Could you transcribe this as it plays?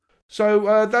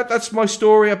So that's my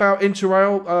story about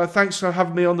Interrail. Thanks for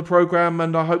having me on the programme,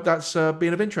 and I hope that's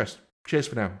been of interest. Cheers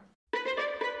for now.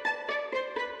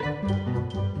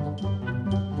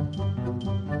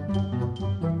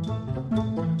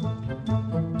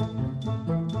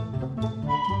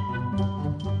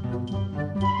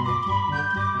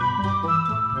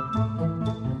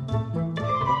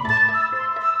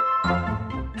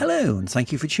 Hello, and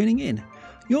thank you for tuning in.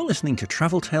 You're listening to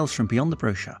Travel Tales from Beyond the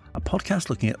Brochure, a podcast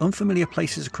looking at unfamiliar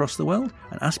places across the world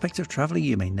and aspects of travelling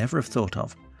you may never have thought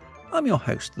of. I'm your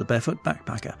host, the Barefoot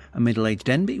Backpacker, a middle-aged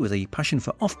Denbigh with a passion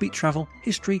for offbeat travel,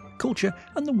 history, culture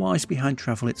and the whys behind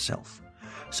travel itself.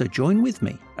 So join with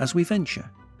me as we venture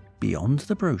beyond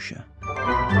the brochure.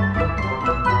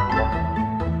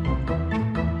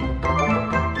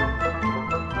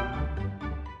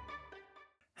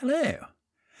 Hello.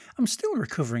 I'm still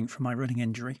recovering from my running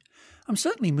injury. I'm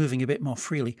certainly moving a bit more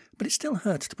freely, but it still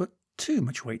hurts to put too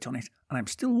much weight on it, and I'm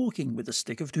still walking with a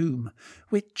stick of doom,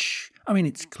 which,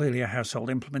 it's clearly a household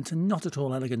implement and not at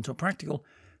all elegant or practical,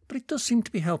 but it does seem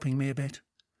to be helping me a bit.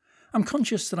 I'm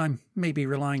conscious that I'm maybe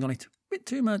relying on it a bit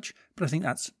too much, but I think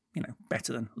that's,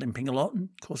 better than limping a lot and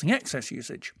causing excess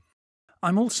usage.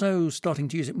 I'm also starting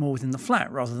to use it more within the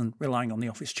flat rather than relying on the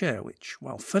office chair, which,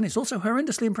 while fun, is also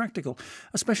horrendously impractical,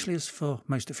 especially as for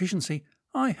most efficiency,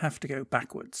 I have to go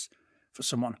backwards. For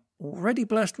someone already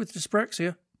blessed with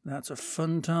dyspraxia, that's a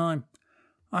fun time.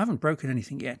 I haven't broken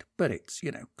anything yet, but it's,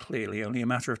 clearly only a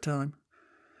matter of time.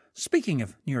 Speaking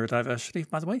of neurodiversity,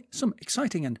 by the way, some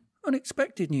exciting and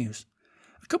unexpected news.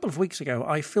 A couple of weeks ago,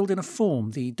 I filled in a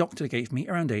form the doctor gave me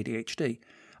around ADHD.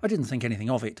 I didn't think anything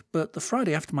of it, but the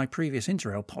Friday after my previous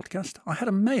Interrail podcast, I had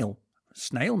a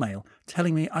snail mail,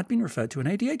 telling me I'd been referred to an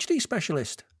ADHD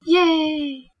specialist.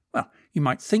 Yay! Well, you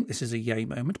might think this is a yay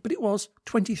moment, but it was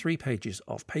 23 pages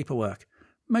of paperwork,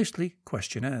 mostly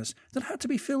questionnaires, that had to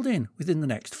be filled in within the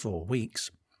next 4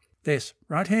 weeks. This,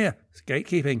 right here, is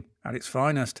gatekeeping at its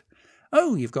finest.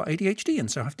 Oh, you've got ADHD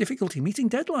and so have difficulty meeting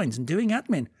deadlines and doing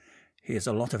admin. Here's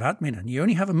a lot of admin and you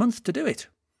only have a month to do it.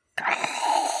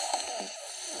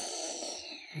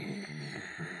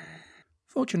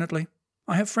 Fortunately,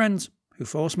 I have friends who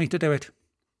force me to do it.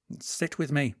 Sit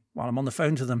with me while I'm on the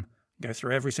phone to them, go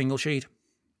through every single sheet.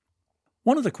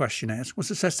 One of the questionnaires was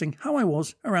assessing how I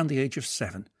was around the age of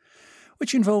 7,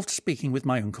 which involved speaking with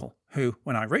my uncle, who,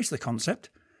 when I raised the concept,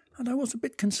 and I was a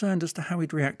bit concerned as to how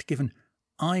he'd react given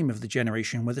I'm of the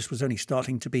generation where this was only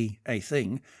starting to be a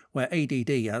thing, where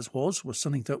ADD was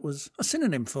something that was a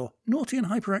synonym for naughty and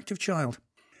hyperactive child.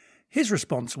 His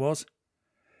response was,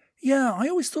 "Yeah, I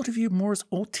always thought of you more as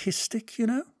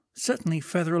autistic, Certainly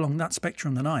further along that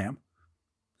spectrum than I am."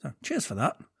 So, cheers for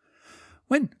that.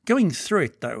 When going through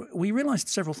it, though, we realised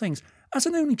several things. As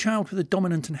an only child with a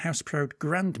dominant and house-proud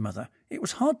grandmother, it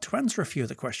was hard to answer a few of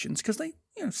the questions because they,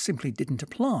 simply didn't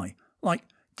apply. Like,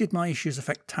 did my issues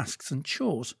affect tasks and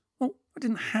chores? Well, I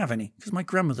didn't have any because my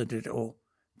grandmother did it all.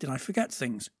 Did I forget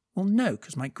things? Well, no,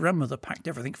 because my grandmother packed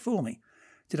everything for me.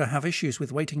 Did I have issues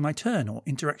with waiting my turn or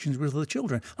interactions with other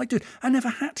children? Like, dude, I never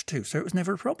had to, so it was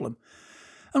never a problem.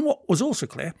 And what was also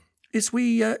clear is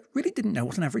we really didn't know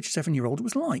what an average 7-year-old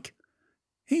was like.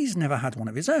 He's never had one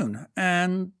of his own,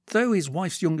 and though his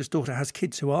wife's youngest daughter has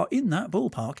kids who are in that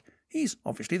ballpark, he's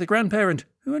obviously the grandparent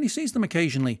who only sees them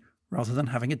occasionally, rather than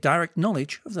having a direct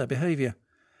knowledge of their behaviour.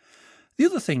 The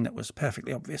other thing that was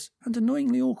perfectly obvious and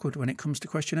annoyingly awkward when it comes to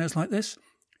questionnaires like this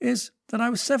is that I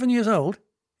was 7 years old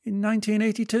in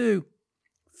 1982.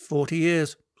 40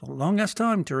 years, a long-ass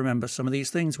time to remember some of these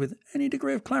things with any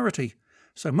degree of clarity.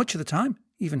 So much of the time,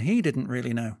 even he didn't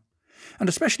really know. And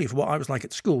especially for what I was like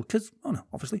at school, because,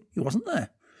 obviously, he wasn't there.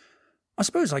 I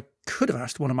suppose I could have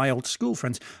asked one of my old school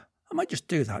friends. I might just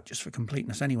do that, just for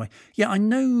completeness anyway. Yeah, I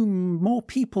know more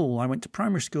people I went to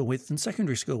primary school with than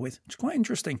secondary school with. It's quite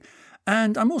interesting.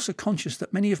 And I'm also conscious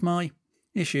that many of my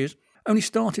issues only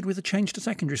started with a change to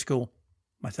secondary school.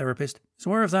 My therapist is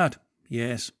aware of that.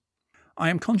 Yes.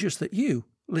 I am conscious that you,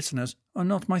 listeners, are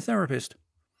not my therapist.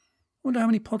 I wonder how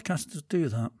many podcasters do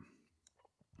that.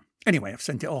 Anyway, I've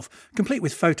sent it off, complete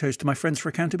with photos to my friends for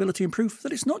accountability and proof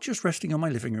that it's not just resting on my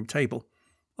living room table,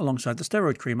 alongside the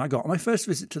steroid cream I got on my first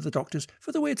visit to the doctors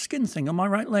for the weird skin thing on my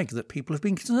right leg that people have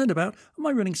been concerned about on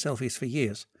my running selfies for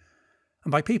years.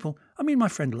 And by people, I mean my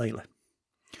friend Layla.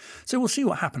 So we'll see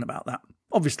what happened about that.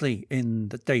 Obviously, in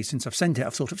the days since I've sent it,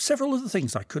 I've thought of several other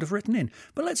things I could have written in,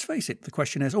 but let's face it, the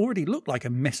questionnaires already looked like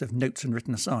a mess of notes and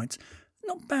written asides.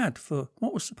 Not bad for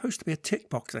what was supposed to be a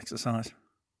tick box exercise.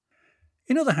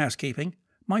 In other housekeeping,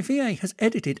 my VA has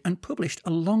edited and published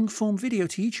a long-form video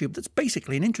to YouTube that's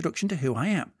basically an introduction to who I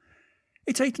am.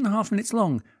 It's 8.5 minutes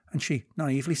long, and she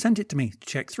naively sent it to me to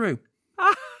check through.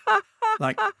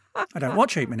 Like, I don't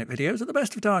watch 8-minute videos at the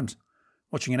best of times.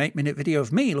 Watching an 8-minute video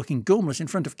of me looking gormless in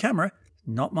front of camera,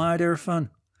 not my idea of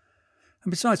fun. And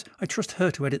besides, I trust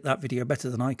her to edit that video better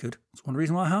than I could. That's one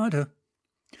reason why I hired her.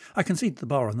 I concede the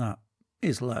bar on that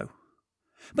is low.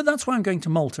 But that's why I'm going to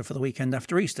Malta for the weekend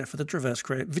after Easter for the Traverse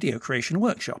Video Creation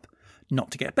Workshop. Not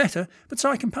to get better, but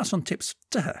so I can pass on tips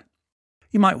to her.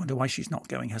 You might wonder why she's not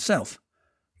going herself.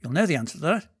 You'll know the answer to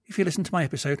that if you listen to my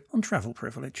episode on travel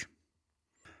privilege.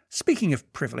 Speaking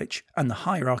of privilege and the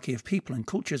hierarchy of people and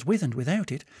cultures with and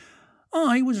without it,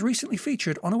 I was recently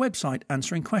featured on a website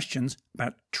answering questions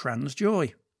about trans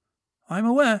joy. I'm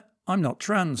aware I'm not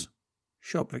trans.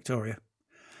 Shop Victoria.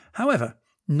 However,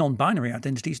 non-binary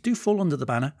identities do fall under the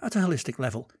banner at a holistic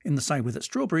level, in the same way that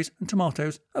strawberries and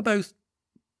tomatoes are both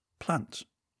plants.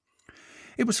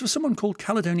 It was for someone called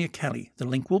Caledonia Kelly. The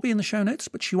link will be in the show notes,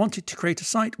 but she wanted to create a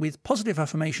site with positive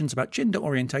affirmations about gender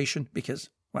orientation because,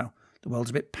 well, the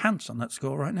world's a bit pants on that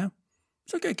score right now.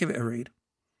 So go give it a read.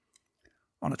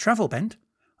 On a travel bent,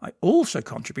 I also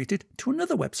contributed to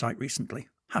another website recently,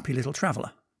 Happy Little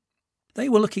Traveller. They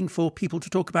were looking for people to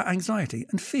talk about anxiety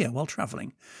and fear while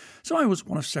travelling, so I was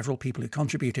one of several people who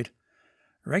contributed.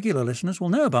 Regular listeners will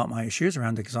know about my issues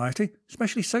around anxiety,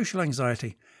 especially social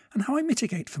anxiety, and how I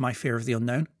mitigate for my fear of the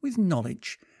unknown with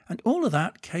knowledge, and all of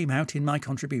that came out in my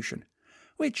contribution,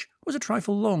 which was a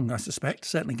trifle long, I suspect,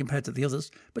 certainly compared to the others,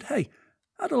 but hey,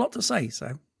 I had a lot to say,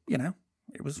 so,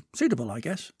 it was suitable, I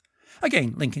guess.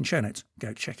 Again, link in show notes.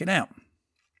 Go check it out.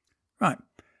 Right,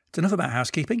 it's enough about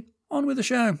housekeeping. On with the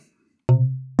show.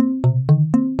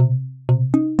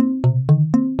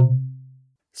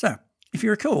 So, if you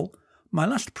recall, my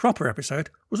last proper episode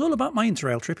was all about my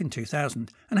Interrail trip in 2000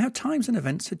 and how times and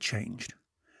events had changed.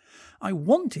 I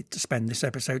wanted to spend this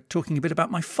episode talking a bit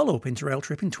about my follow-up Interrail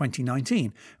trip in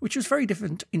 2019, which was very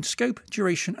different in scope,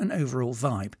 duration and overall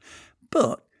vibe.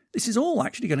 But this is all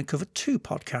actually going to cover 2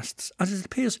 podcasts, as it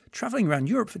appears travelling around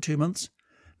Europe for 2 months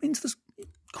means there's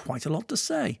quite a lot to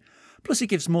say. Plus it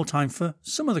gives more time for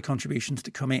some other contributions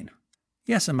to come in.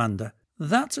 Yes, Amanda,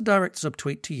 that's a direct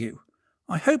subtweet to you.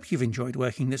 I hope you've enjoyed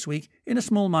working this week in a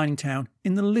small mining town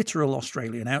in the literal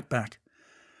Australian outback.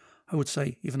 I would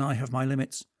say even I have my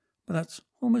limits, but that's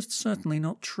almost certainly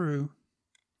not true.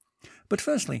 But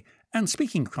firstly, and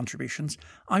speaking of contributions,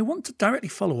 I want to directly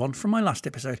follow on from my last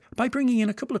episode by bringing in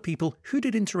a couple of people who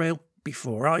did Interrail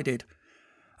before I did.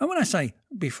 And when I say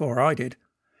before I did,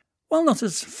 well, not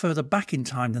as further back in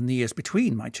time than the years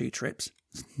between my 2 trips,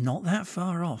 it's not that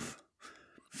far off.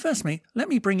 Firstly, let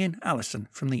me bring in Alison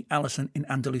from the Alison in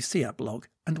Andalusia blog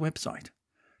and website.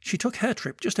 She took her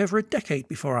trip just over a decade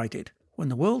before I did, when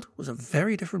the world was a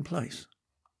very different place.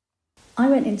 I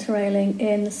went interrailing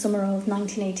in the summer of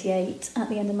 1988 at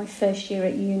the end of my first year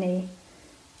at uni.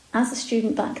 As a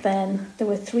student back then, there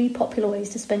were 3 popular ways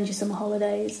to spend your summer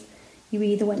holidays. You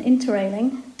either went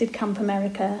interrailing, did Camp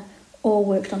America, or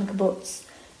worked on a kibbutz.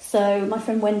 So my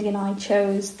friend Wendy and I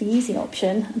chose the easy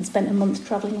option and spent a month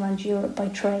travelling around Europe by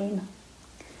train.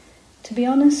 To be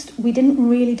honest, we didn't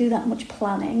really do that much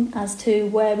planning as to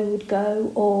where we would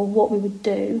go or what we would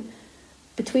do.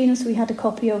 Between us, we had a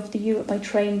copy of the Europe by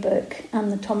Train book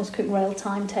and the Thomas Cook Rail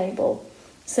timetable.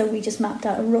 So we just mapped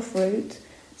out a rough route,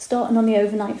 starting on the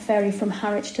overnight ferry from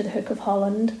Harwich to the Hook of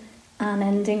Holland and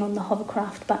ending on the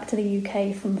hovercraft back to the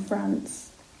UK from France.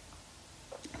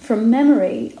 From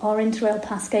memory, our Interrail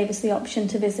pass gave us the option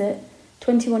to visit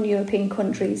 21 European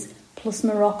countries plus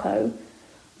Morocco,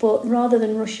 but rather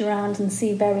than rush around and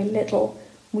see very little,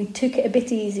 we took it a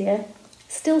bit easier,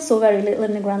 still saw very little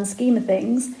in the grand scheme of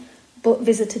things, but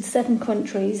visited 7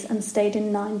 countries and stayed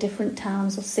in 9 different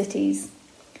towns or cities.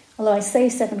 Although I say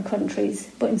 7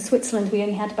 countries, but in Switzerland we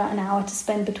only had about an hour to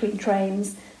spend between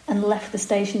trains and left the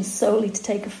station solely to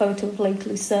take a photo of Lake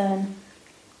Lucerne.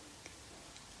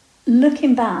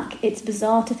 Looking back, it's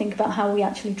bizarre to think about how we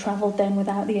actually travelled then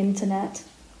without the internet.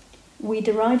 We'd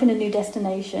arrive in a new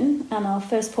destination and our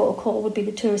first port of call would be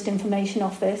the Tourist Information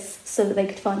Office so that they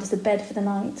could find us a bed for the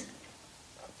night.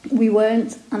 We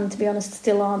weren't, and to be honest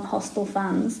still aren't, hostel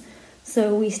fans,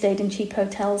 so we stayed in cheap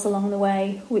hotels along the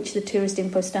way, which the Tourist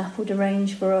Info staff would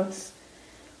arrange for us.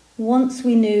 Once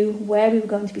we knew where we were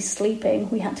going to be sleeping,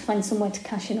 we had to find somewhere to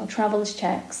cash in our travellers'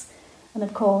 checks, and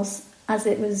of course, as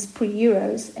it was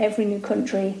pre-Euros, every new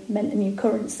country meant a new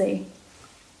currency.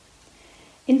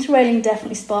 Interrailing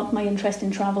definitely sparked my interest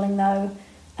in travelling though,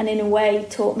 and in a way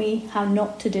taught me how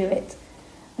not to do it.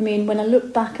 I mean, when I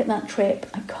look back at that trip,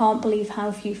 I can't believe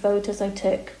how few photos I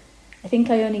took. I think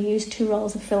I only used 2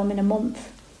 rolls of film in a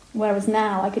month, whereas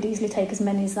now I could easily take as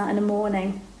many as that in a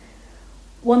morning.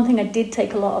 One thing I did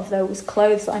take a lot of though was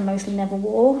clothes that I mostly never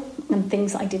wore and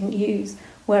things that I didn't use,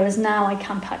 whereas now I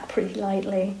can pack pretty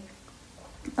lightly.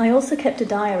 I also kept a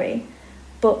diary,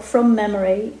 but from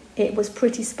memory, it was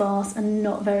pretty sparse and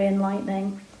not very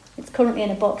enlightening. It's currently in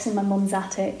a box in my mum's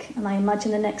attic, and I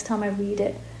imagine the next time I read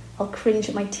it, I'll cringe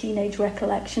at my teenage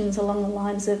recollections along the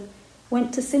lines of,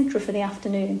 went to Sintra for the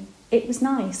afternoon. It was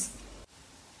nice.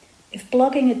 If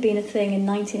blogging had been a thing in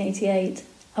 1988,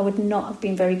 I would not have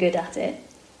been very good at it.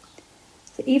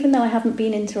 So even though I haven't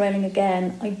been interrailing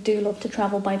again, I do love to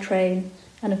travel by train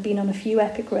and have been on a few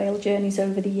epic rail journeys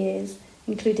over the years,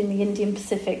 including the Indian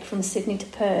Pacific from Sydney to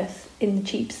Perth in the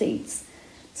cheap seats.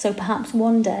 So perhaps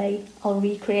one day I'll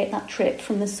recreate that trip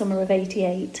from the summer of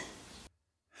 '88.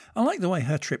 I like the way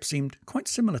her trip seemed quite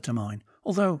similar to mine.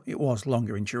 Although it was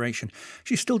longer in duration,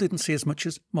 she still didn't see as much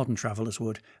as modern travellers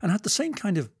would, and had the same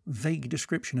kind of vague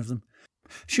description of them.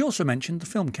 She also mentioned the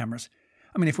film cameras.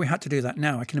 I mean, if we had to do that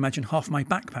now, I can imagine half my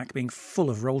backpack being full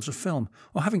of rolls of film,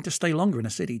 or having to stay longer in a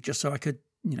city just so I could,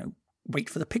 wait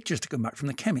for the pictures to come back from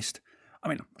the chemist. I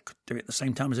mean, I could do it at the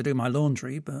same time as I do my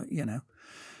laundry, but,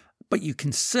 But you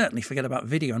can certainly forget about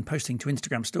video and posting to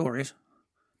Instagram stories.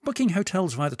 Booking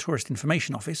hotels via the Tourist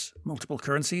Information Office, multiple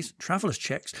currencies, traveller's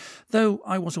checks, though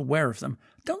I was aware of them,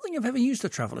 don't think I've ever used a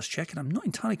traveller's check, and I'm not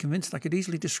entirely convinced I could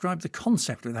easily describe the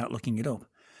concept without looking it up.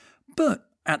 But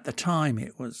at the time,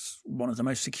 it was one of the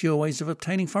most secure ways of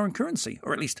obtaining foreign currency,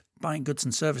 or at least buying goods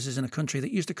and services in a country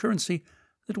that used a currency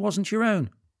that wasn't your own,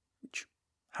 which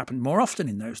happened more often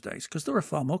in those days because there were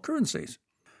far more currencies.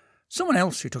 Someone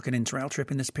else who took an Interrail trip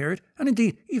in this period, and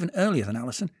indeed even earlier than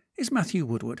Alison, is Matthew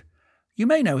Woodward. You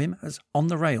may know him as On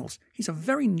the Rails. He's a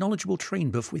very knowledgeable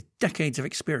train buff with decades of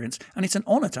experience, and it's an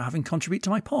honour to have him contribute to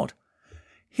my pod.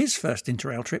 His first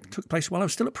Interrail trip took place while I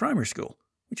was still at primary school,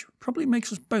 which probably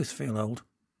makes us both feel old.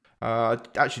 I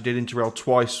actually did Interrail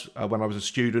twice when I was a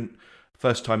student.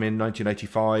 First time in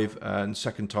 1985 and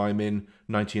second time in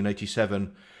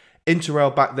 1987.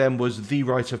 Interrail back then was the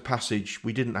rite of passage.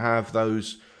 We didn't have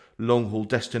those long-haul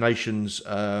destinations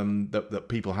that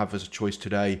people have as a choice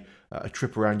today. A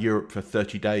trip around Europe for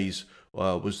 30 days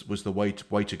was the way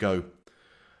to go.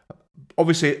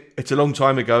 Obviously, it's a long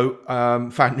time ago,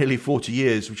 in fact, nearly 40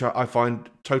 years, which I find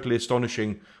totally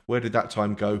astonishing. Where did that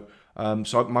time go?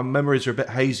 So my memories are a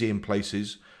bit hazy in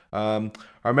places. I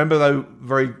remember, though,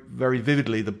 very, very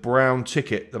vividly, the brown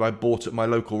ticket that I bought at my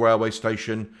local railway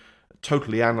station,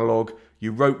 totally analogue.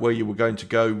 You wrote where you were going to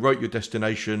go, wrote your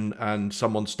destination, and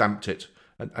someone stamped it,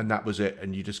 and that was it,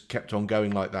 and you just kept on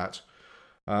going like that.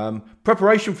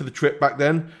 Preparation for the trip back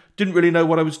then, didn't really know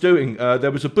what I was doing.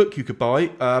 There was a book you could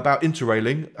buy about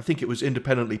interrailing. I think it was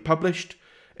independently published.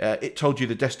 It told you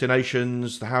the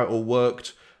destinations, how it all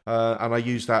worked, and I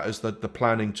used that as the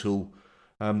planning tool.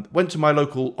 Went to my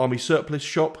local army surplus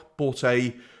shop, bought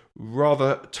a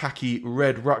rather tacky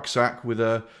red rucksack with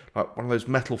one of those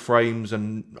metal frames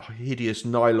and hideous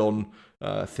nylon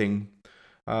thing,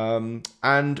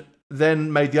 and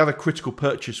then made the other critical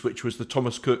purchase, which was the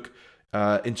Thomas Cook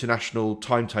international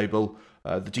timetable,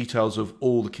 the details of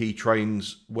all the key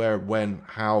trains, where, when,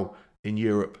 how in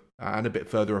Europe, and a bit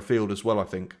further afield as well, I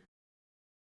think.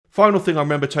 Final thing I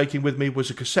remember taking with me was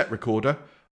a cassette recorder.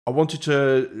 I wanted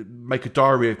to make a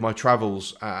diary of my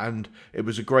travels, and it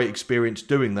was a great experience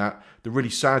doing that. The really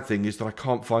sad thing is that I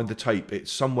can't find the tape.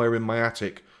 It's somewhere in my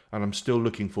attic, and I'm still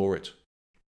looking for it.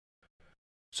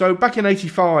 So back in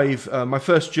 85, my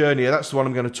first journey, that's the one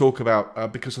I'm going to talk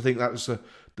about, because I think that was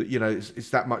it's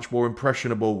that much more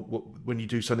impressionable when you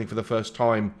do something for the first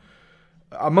time.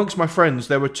 Amongst my friends,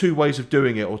 there were two ways of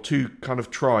doing it, or two kind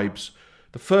of tribes.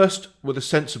 The first were the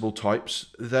sensible types.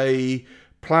 They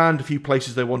planned a few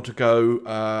places they want to go,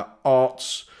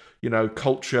 arts,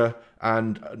 culture,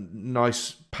 and a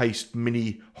nice paced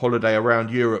mini holiday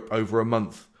around Europe over a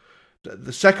month.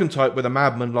 The second type were the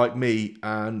madmen like me,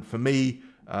 and for me,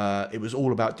 it was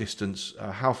all about distance.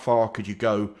 How far could you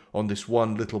go on this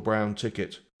one little brown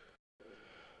ticket?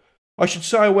 I should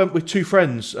say I went with two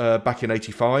friends back in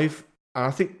 85, and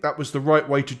I think that was the right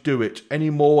way to do it. Any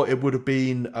more, it would have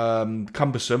been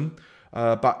cumbersome,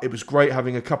 but it was great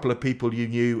having a couple of people you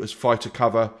knew as fighter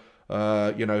cover.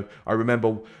 I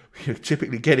remember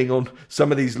typically getting on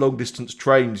some of these long distance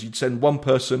trains. You'd send one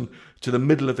person to the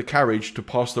middle of the carriage to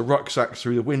pass the rucksack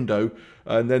through the window,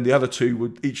 and then the other two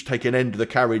would each take an end of the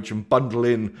carriage and bundle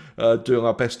in, doing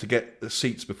our best to get the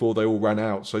seats before they all ran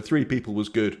out. So 3 people was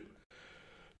good.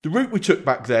 The route we took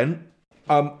back then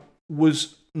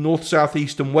was north, south,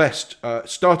 east and west.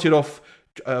 Started off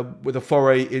with a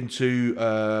foray into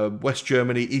West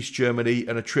Germany, East Germany,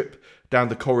 and a trip down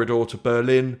the corridor to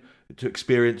Berlin to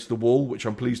experience the wall, which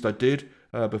I'm pleased I did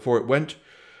before it went.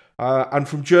 And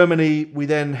from Germany, we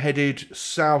then headed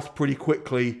south pretty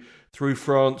quickly through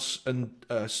France and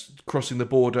crossing the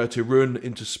border to Rouen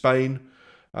into Spain,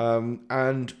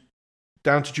 and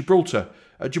down to Gibraltar.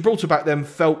 Gibraltar back then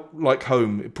felt like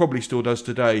home. It probably still does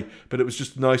today, but it was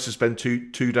just nice to spend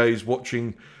two days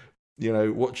watching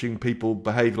people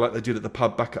behave like they did at the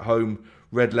pub back at home,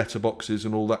 read letterboxes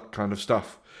and all that kind of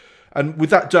stuff. And with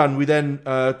that done, we then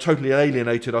totally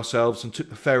alienated ourselves and took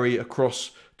the ferry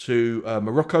across to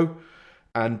Morocco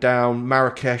and down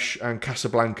Marrakesh and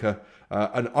Casablanca.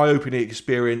 An eye-opening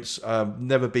experience.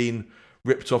 Never been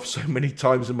ripped off so many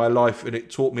times in my life, and it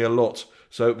taught me a lot.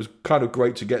 So it was kind of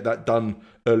great to get that done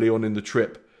early on in the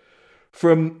trip.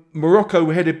 From Morocco,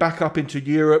 we headed back up into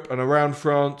Europe and around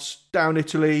France, down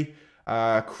Italy,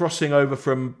 crossing over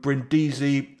from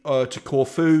Brindisi to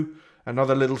Corfu,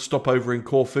 another little stopover in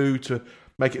Corfu to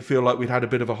make it feel like we'd had a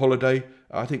bit of a holiday.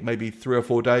 I think maybe 3 or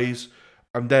 4 days.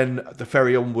 And then the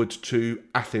ferry onwards to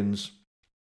Athens.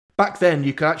 Back then,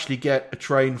 you could actually get a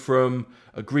train from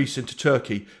Greece into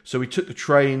Turkey. So we took the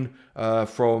train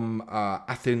from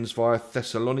Athens via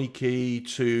Thessaloniki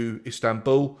to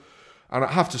Istanbul. And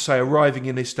I have to say, arriving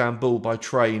in Istanbul by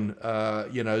train,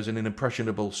 as an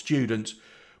impressionable student,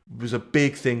 was a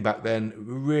big thing back then.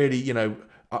 Really,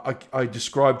 I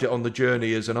described it on the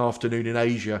journey as an afternoon in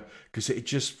Asia, because it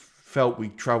just felt we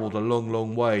travelled a long,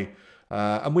 long way.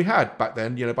 And we had back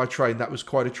then, by train, that was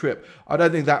quite a trip. I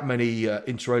don't think that many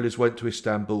interrailers went to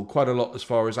Istanbul, quite a lot as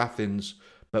far as Athens,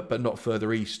 but not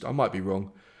further east. I might be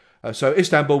wrong. So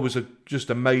Istanbul was a just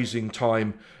amazing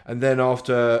time. And then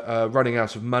after running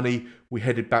out of money, we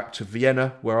headed back to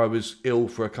Vienna, where I was ill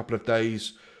for a couple of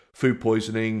days, food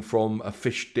poisoning from a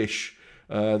fish dish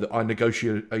that I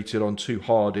negotiated on too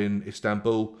hard in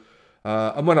Istanbul.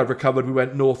 And when I recovered, we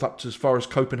went north up to as far as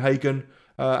Copenhagen,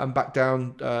 and back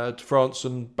down to France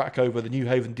and back over the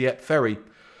Newhaven-Dieppe ferry.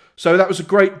 So that was a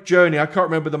great journey. I can't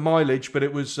remember the mileage, but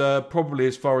it was probably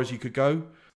as far as you could go.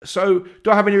 So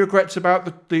do I have any regrets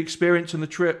about the experience and the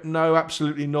trip? No,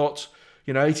 absolutely not.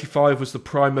 85 was the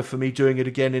primer for me doing it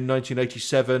again in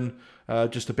 1987,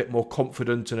 just a bit more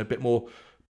confident and a bit more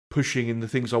pushing in the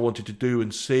things I wanted to do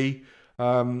and see.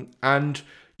 And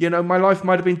my life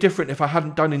might have been different if I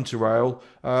hadn't done Interrail.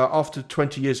 After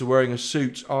 20 years of wearing a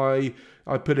suit, I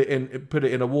put it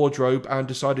in a wardrobe and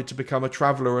decided to become a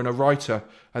traveller and a writer,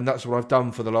 and that's what I've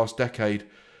done for the last decade.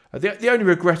 The only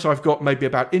regret I've got maybe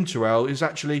about Interrail is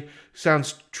actually,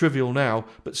 sounds trivial now,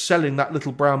 but selling that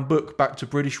little brown book back to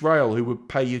British Rail, who would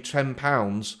pay you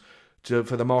 £10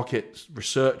 for the market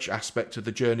research aspect of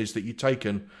the journeys that you'd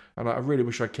taken, and I really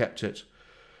wish I kept it.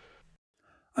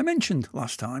 I mentioned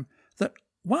last time that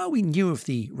while we knew of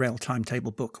the rail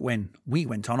timetable book when we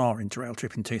went on our Interrail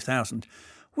trip in 2000,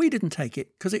 we didn't take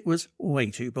it because it was way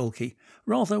too bulky.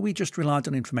 Rather, we just relied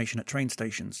on information at train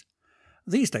stations.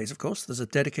 These days, of course, there's a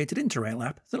dedicated Interrail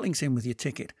app that links in with your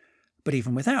ticket. But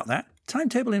even without that,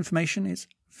 timetable information is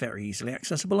very easily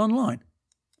accessible online.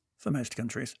 For most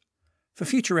countries. For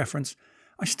future reference,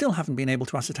 I still haven't been able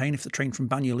to ascertain if the train from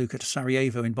Banja Luka to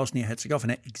Sarajevo in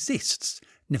Bosnia-Herzegovina exists,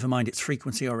 never mind its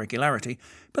frequency or regularity,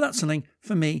 but that's something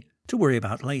for me to worry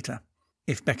about later.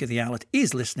 If Becca the Owlet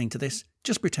is listening to this,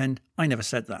 just pretend I never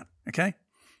said that, okay?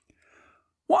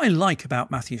 What I like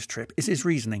about Matthew's trip is his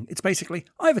reasoning. It's basically,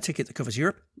 I have a ticket that covers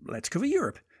Europe, let's cover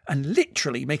Europe, and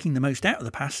literally making the most out of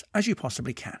the pass as you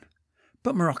possibly can.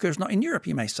 But Morocco's not in Europe,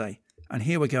 you may say, and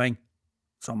here we're going,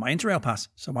 it's on my Interrail pass,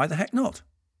 so why the heck not?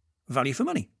 Value for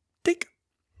money. Tick.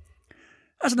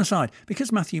 As an aside,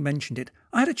 because Matthew mentioned it,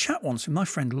 I had a chat once with my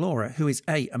friend Laura, who is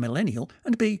A, a millennial,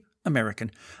 and B,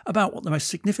 American, about what the most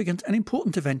significant and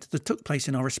important event that took place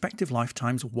in our respective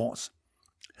lifetimes was.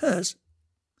 Hers,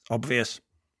 obvious.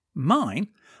 Mine,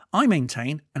 I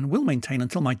maintain and will maintain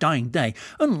until my dying day,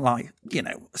 unlike,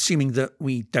 assuming that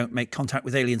we don't make contact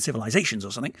with alien civilizations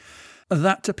or something,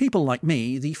 that to people like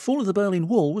me, the fall of the Berlin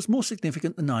Wall was more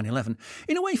significant than 9/11,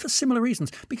 in a way for similar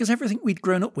reasons, because everything we'd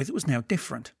grown up with was now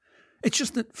different. It's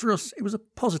just that for us, it was a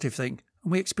positive thing,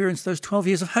 and we experienced those 12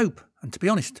 years of hope, and to be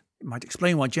honest, it might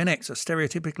explain why Gen X are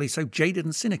stereotypically so jaded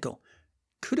and cynical.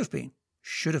 Could have been,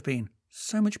 should have been,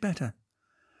 so much better.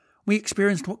 We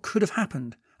experienced what could have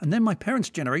happened, and then my parents'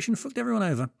 generation fucked everyone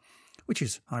over, which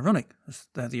is ironic, as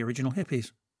they're the original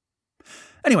hippies.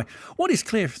 Anyway, what is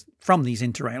clear from these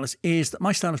Interrailers is that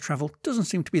my style of travel doesn't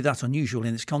seem to be that unusual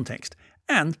in this context,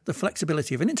 and the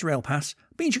flexibility of an Interrail pass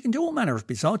means you can do all manner of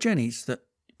bizarre journeys that,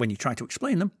 when you try to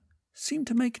explain them, seem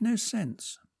to make no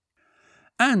sense.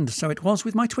 And so it was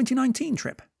with my 2019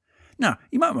 trip. Now,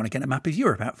 you might want to get a map of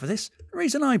Europe out for this,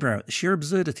 raise an eyebrow at the sheer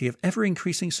absurdity of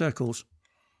ever-increasing circles.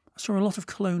 I saw a lot of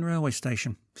Cologne railway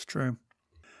station, it's true.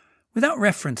 Without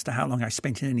reference to how long I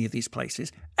spent in any of these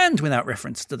places, and without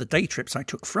reference to the day trips I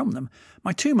took from them,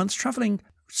 my 2 months travelling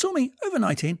saw me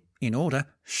overnight in order,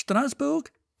 Strasbourg,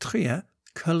 Trier,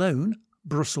 Cologne,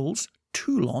 Brussels,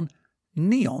 Toulon,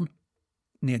 Nyon,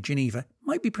 near Geneva,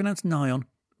 might be pronounced Nyon,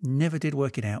 never did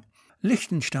work it out,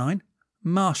 Liechtenstein,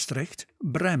 Maastricht,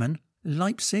 Bremen,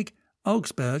 Leipzig,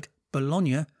 Augsburg,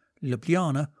 Bologna,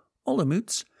 Ljubljana,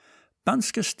 Olomouc,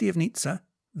 Banska Štiavnica,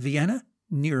 Vienna,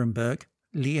 Nuremberg,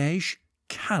 Liège,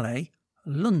 Calais,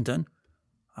 London,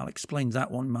 I'll explain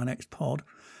that one in my next pod,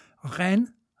 Rennes,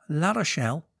 La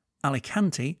Rochelle,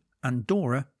 Alicante,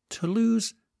 Andorra,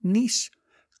 Toulouse, Nice,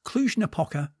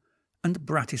 Cluj-Napoca and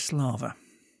Bratislava.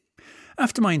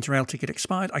 After my Interrail ticket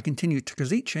expired, I continued to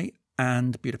Košice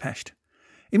and Budapest.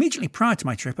 Immediately prior to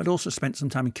my trip, I'd also spent some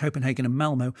time in Copenhagen and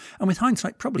Malmo, and with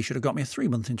hindsight probably should have got me a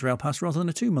 3-month Interrail pass rather than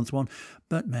a 2-month one,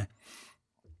 but meh.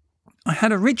 I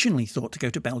had originally thought to go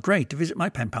to Belgrade to visit my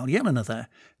pen pal Jelena there,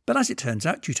 but as it turns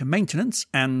out, due to maintenance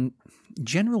and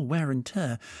general wear and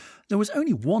tear, there was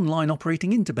only one line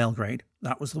operating into Belgrade.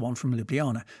 That was the one from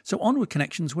Ljubljana, so onward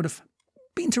connections would have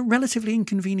been to relatively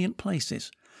inconvenient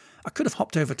places. I could have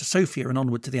hopped over to Sofia and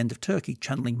onward to the end of Turkey,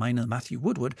 channeling my inner Matthew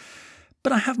Woodward,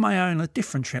 but I have my eye on a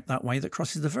different trip that way that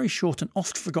crosses the very short and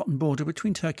oft-forgotten border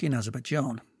between Turkey and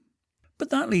Azerbaijan. But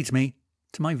that leads me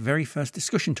to my very first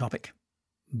discussion topic,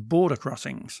 border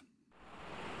crossings.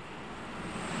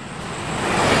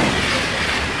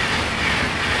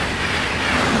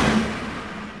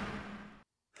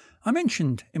 I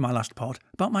mentioned in my last pod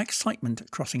about my excitement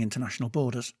at crossing international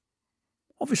borders.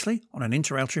 Obviously, on an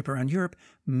Interrail trip around Europe,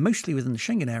 mostly within the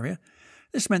Schengen area,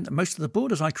 this meant that most of the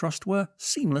borders I crossed were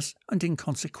seamless and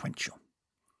inconsequential.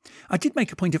 I did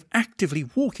make a point of actively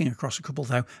walking across a couple,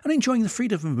 though, and enjoying the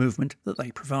freedom of movement that they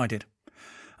provided.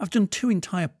 I've done 2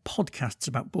 entire podcasts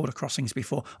about border crossings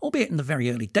before, albeit in the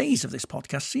very early days of this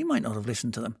podcast, so you might not have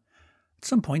listened to them. At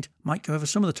some point, I might go over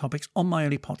some of the topics on my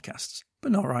early podcasts,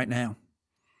 but not right now.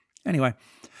 Anyway,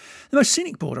 the most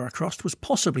scenic border I crossed was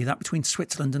possibly that between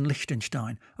Switzerland and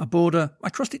Liechtenstein, a border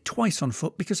I crossed it twice on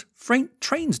foot because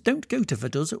trains don't go to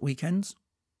Vaduz at weekends.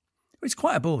 It's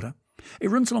quite a border.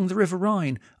 It runs along the River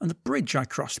Rhine, and the bridge I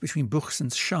crossed between Buchs and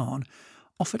Scharn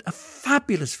offered a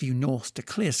fabulous view north to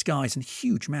clear skies and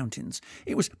huge mountains.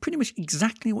 It was pretty much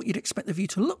exactly what you'd expect the view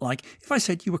to look like if I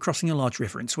said you were crossing a large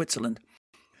river in Switzerland.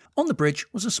 On the bridge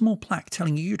was a small plaque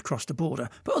telling you you'd crossed a border,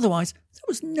 but otherwise there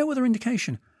was no other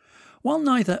indication. While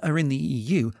neither are in the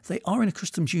EU, they are in a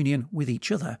customs union with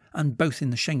each other, and both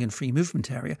in the Schengen free movement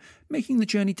area, making the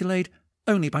journey delayed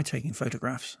only by taking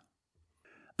photographs.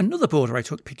 Another border I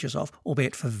took pictures of,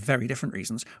 albeit for very different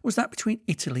reasons, was that between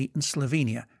Italy and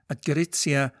Slovenia, at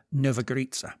Gorizia-Nova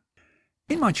Gorica.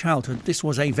 In my childhood, this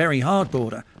was a very hard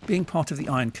border, being part of the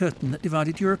Iron Curtain that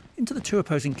divided Europe into the 2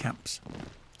 opposing camps.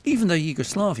 Even though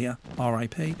Yugoslavia,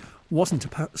 RIP, wasn't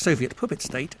a Soviet puppet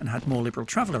state and had more liberal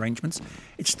travel arrangements,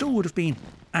 it still would have been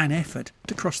an effort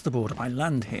to cross the border by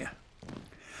land here.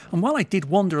 And while I did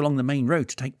wander along the main road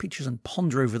to take pictures and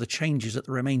ponder over the changes at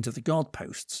the remains of the guard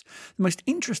posts, the most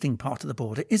interesting part of the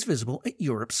border is visible at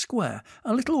Europe Square,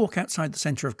 a little walk outside the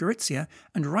centre of Gorizia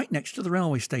and right next to the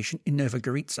railway station in Nova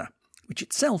Gorica, which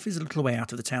itself is a little way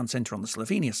out of the town centre on the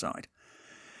Slovenia side.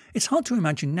 It's hard to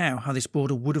imagine now how this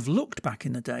border would have looked back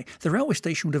in the day. The railway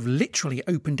station would have literally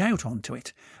opened out onto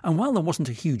it, and while there wasn't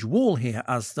a huge wall here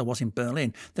as there was in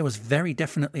Berlin, there was very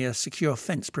definitely a secure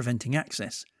fence preventing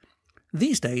access.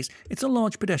 These days, it's a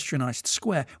large pedestrianised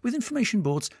square with information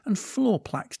boards and floor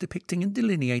plaques depicting and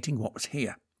delineating what was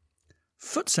here.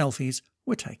 Foot selfies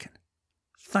were taken.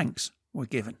 Thanks were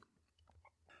given.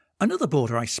 Another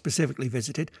border I specifically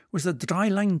visited was the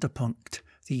Drielandenpunt,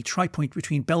 the tri-point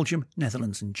between Belgium,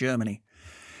 Netherlands and Germany.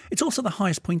 It's also the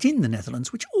highest point in the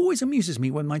Netherlands, which always amuses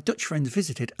me when my Dutch friends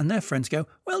visited and their friends go,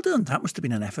 "Well done, that must have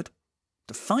been an effort."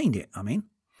 To find it, I mean.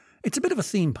 It's a bit of a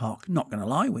theme park, not going to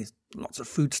lie, with lots of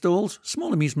food stalls,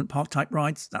 small amusement park type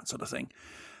rides, that sort of thing.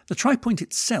 The tri-point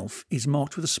itself is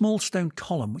marked with a small stone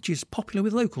column, which is popular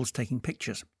with locals taking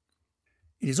pictures.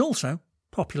 It is also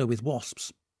popular with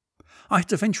wasps. I had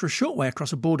to venture a short way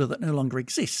across a border that no longer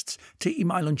exists to eat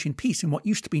my lunch in peace in what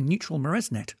used to be neutral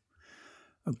Moresnet.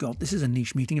 Oh God, this is a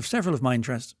niche meeting of several of my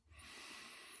interests.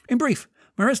 In brief,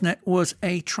 Moresnet was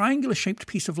a triangular-shaped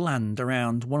piece of land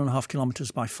around 1.5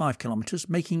 kilometres by 5 kilometres,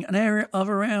 making an area of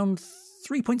around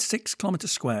 3.6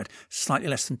 kilometres squared, slightly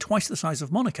less than twice the size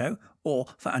of Monaco, or,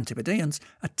 for Antipodeans,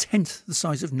 a tenth the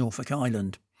size of Norfolk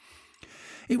Island.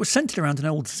 It was centred around an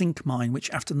old zinc mine which,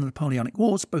 after the Napoleonic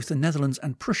Wars, both the Netherlands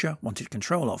and Prussia wanted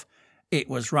control of. It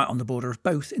was right on the border of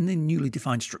both in the newly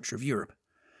defined structure of Europe.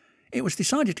 It was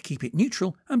decided to keep it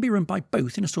neutral and be run by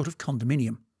both in a sort of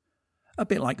condominium. a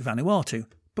bit like Vanuatu,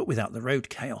 but without the road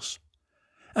chaos.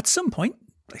 At some point,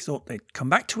 they thought they'd come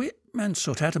back to it and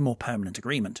sort out a more permanent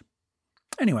agreement.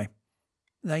 Anyway,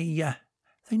 they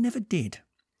never did.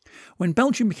 When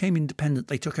Belgium became independent,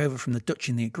 they took over from the Dutch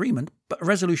in the agreement, but a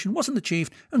resolution wasn't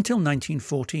achieved until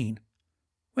 1914,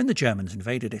 when the Germans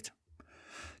invaded it.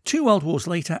 2 world wars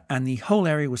later, and the whole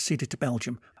area was ceded to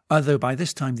Belgium, although by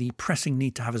this time the pressing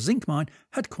need to have a zinc mine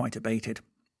had quite abated.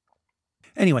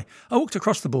 Anyway, I walked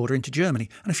across the border into Germany,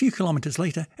 and a few kilometres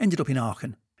later ended up in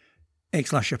Aachen.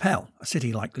 Aix-la-Chapelle, a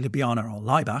city like Ljubljana or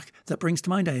Laibach that brings to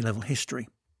mind A-level history,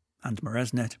 and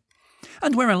Moresnet,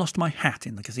 and where I lost my hat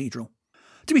in the cathedral.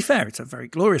 To be fair, it's a very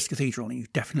glorious cathedral and you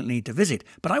definitely need to visit,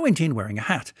 but I went in wearing a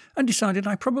hat and decided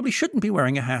I probably shouldn't be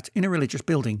wearing a hat in a religious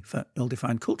building for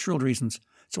ill-defined cultural reasons,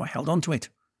 so I held on to it.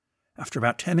 After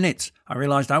about 10 minutes, I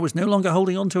realised I was no longer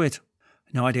holding on to it.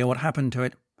 No idea what happened to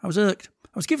it. I was irked.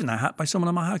 I was given that hat by someone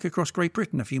on my hike across Great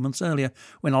Britain a few months earlier,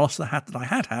 when I lost the hat that I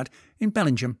had in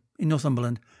Bellingham, in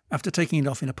Northumberland, after taking it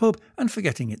off in a pub and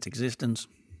forgetting its existence.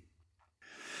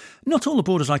 Not all the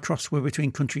borders I crossed were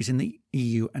between countries in the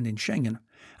EU and in Schengen.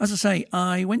 As I say,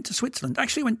 I went to Switzerland.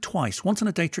 Actually went twice, once on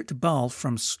a day trip to Bâle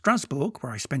from Strasbourg,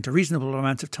 where I spent a reasonable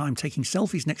amount of time taking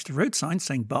selfies next to road signs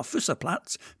saying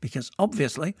Barfusserplatz, because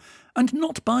obviously, and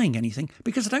not buying anything,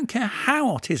 because I don't care how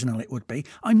artisanal it would be,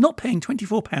 I'm not paying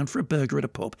 £24 for a burger at a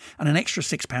pub and an extra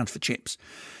 £6 for chips.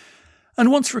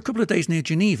 And once for a couple of days near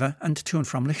Geneva and to and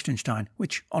from Liechtenstein,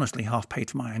 which honestly half paid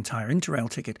for my entire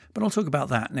Interrail ticket, but I'll talk about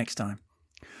that next time.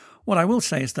 What I will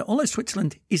say is that although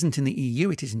Switzerland isn't in the EU,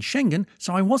 it is in Schengen,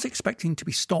 so I was expecting to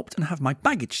be stopped and have my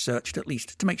baggage searched at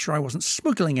least to make sure I wasn't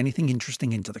smuggling anything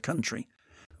interesting into the country.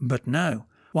 But no.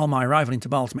 While my arrival into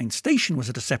Bâle's main station was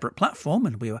at a separate platform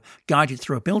and we were guided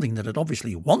through a building that had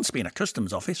obviously once been a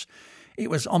customs office,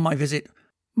 it was on my visit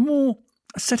more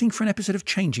a setting for an episode of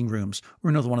Changing Rooms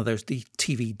or another one of those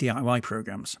TV DIY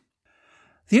programmes.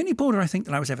 The only border I think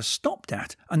that I was ever stopped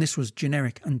at, and this was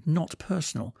generic and not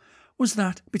personal, was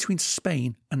that between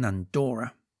Spain and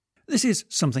Andorra. This is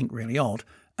something really odd,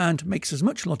 and makes as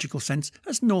much logical sense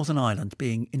as Northern Ireland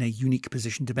being in a unique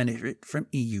position to benefit from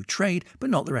EU trade,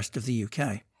 but not the rest of the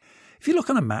UK. If you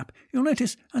look on a map, you'll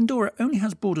notice Andorra only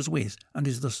has borders with, and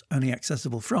is thus only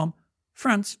accessible from,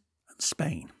 France and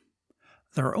Spain.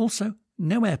 There are also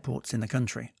no airports in the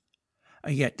country.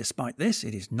 Yet despite this,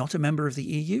 it is not a member of the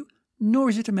EU, nor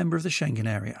is it a member of the Schengen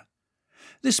area.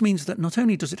 This means that not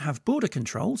only does it have border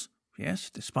controls, yes,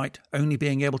 despite only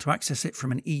being able to access it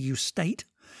from an EU state.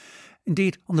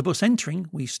 Indeed, on the bus entering,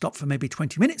 we stopped for maybe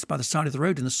 20 minutes by the side of the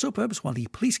road in the suburbs while the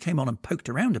police came on and poked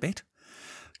around a bit.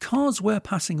 Cars were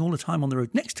passing all the time on the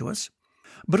road next to us,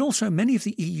 but also many of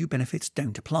the EU benefits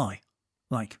don't apply.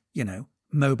 Like,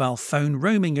 mobile phone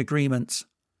roaming agreements.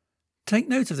 Take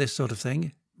note of this sort of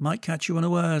thing. Might catch you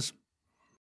unawares.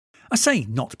 I say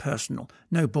not personal.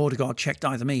 No border guard checked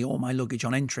either me or my luggage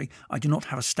on entry. I do not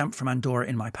have a stamp from Andorra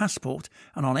in my passport,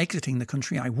 and on exiting the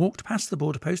country I walked past the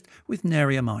border post with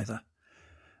nary a mither.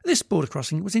 This border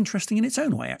crossing was interesting in its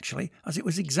own way, actually, as it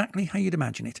was exactly how you'd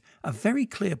imagine it. A very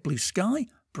clear blue sky,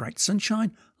 bright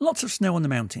sunshine, lots of snow on the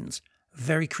mountains,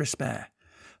 very crisp air.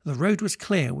 The road was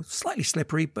clear, slightly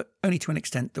slippery, but only to an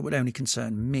extent that would only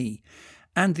concern me.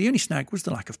 And the only snag was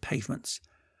the lack of pavements.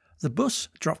 The bus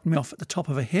dropped me off at the top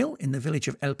of a hill in the village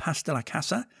of El Pas de la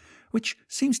Casa, which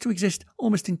seems to exist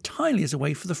almost entirely as a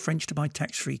way for the French to buy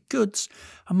tax-free goods,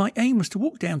 and my aim was to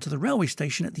walk down to the railway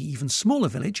station at the even smaller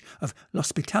village of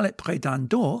L'Hospitalet près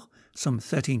d'Andorre, some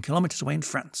 13 kilometres away in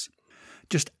France.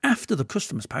 Just after the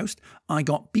customs post, I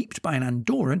got beeped by an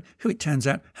Andorran who, it turns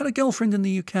out, had a girlfriend in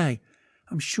the UK.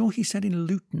 I'm sure he said in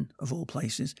Luton, of all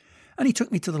places, and he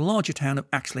took me to the larger town of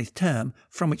Aix-les-Thermes,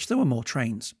 from which there were more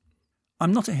trains.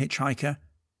 I'm not a hitchhiker.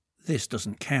 This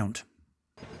doesn't count.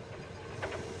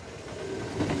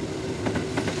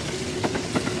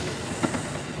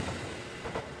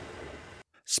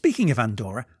 Speaking of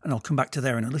Andorra, and I'll come back to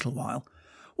there in a little while,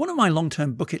 one of my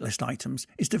long-term bucket list items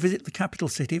is to visit the capital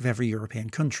city of every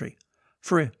European country.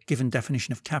 For a given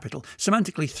definition of capital,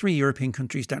 semantically 3 European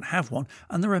countries don't have one,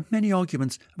 and there are many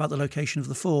arguments about the location of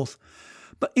the 4th.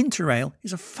 But Interrail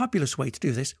is a fabulous way to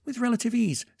do this with relative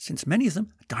ease, since many of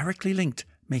them are directly linked,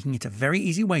 making it a very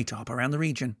easy way to hop around the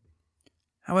region.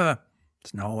 However,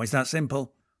 it's not always that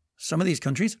simple. Some of these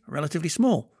countries are relatively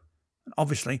small. And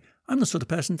obviously, I'm the sort of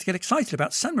person to get excited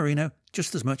about San Marino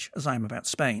just as much as I am about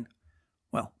Spain.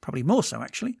 Well, probably more so,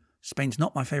 actually. Spain's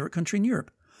not my favourite country in Europe.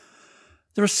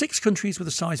 There are 6 countries with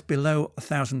a size below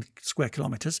 1,000 square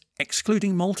kilometres,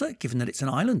 excluding Malta, given that it's an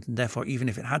island, and therefore even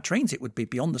if it had trains it would be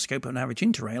beyond the scope of an average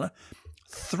interrailer.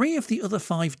 3 of the other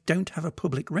 5 don't have a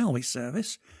public railway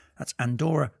service, that's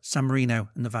Andorra, San Marino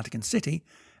and the Vatican City,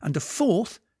 and a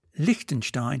fourth,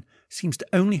 Liechtenstein, seems to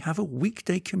only have a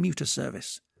weekday commuter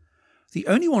service. The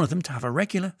only one of them to have a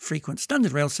regular, frequent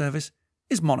standard rail service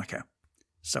is Monaco.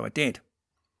 So I did.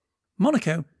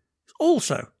 Monaco is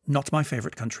also not my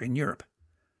favourite country in Europe.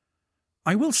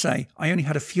 I will say I only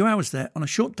had a few hours there on a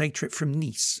short day trip from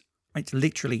Nice. It's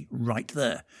literally right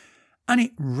there. And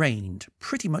it rained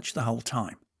pretty much the whole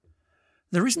time.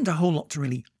 There isn't a whole lot to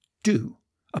really do,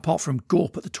 apart from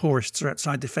gawp at the tourists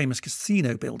outside the famous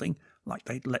casino building, like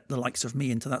they'd let the likes of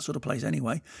me into that sort of place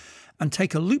anyway, and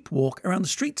take a loop walk around the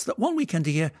streets that one weekend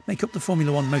a year make up the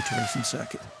Formula One motor racing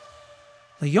circuit.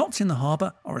 The yachts in the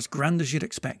harbour are as grand as you'd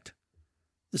expect.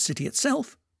 The city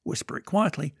itself, whisper it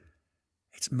quietly,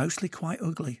 it's mostly quite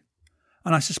ugly.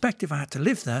 And I suspect if I had to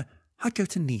live there, I'd go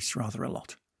to Nice rather a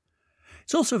lot.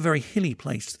 It's also a very hilly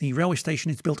place. The railway station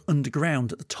is built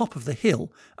underground at the top of the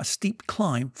hill, a steep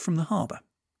climb from the harbour.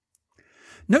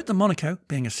 Note that Monaco,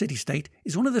 being a city-state,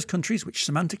 is one of those countries which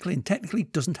semantically and technically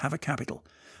doesn't have a capital.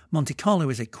 Monte Carlo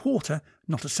is a quarter,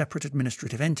 not a separate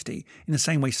administrative entity, in the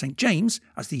same way St James,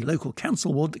 as the local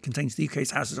council ward that contains the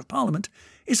UK's Houses of Parliament,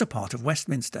 is a part of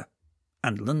Westminster.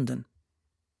 And London.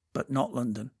 But not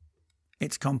London.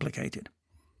 It's complicated.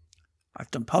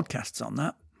 I've done podcasts on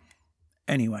that.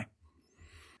 Anyway.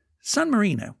 San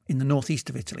Marino, in the northeast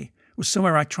of Italy, was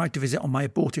somewhere I tried to visit on my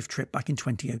abortive trip back in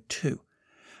 2002.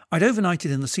 I'd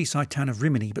overnighted in the seaside town of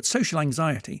Rimini, but social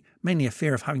anxiety, mainly a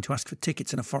fear of having to ask for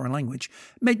tickets in a foreign language,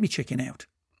 made me chicken out.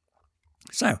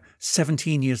 So,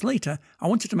 17 years later, I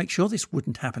wanted to make sure this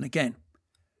wouldn't happen again.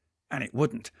 And it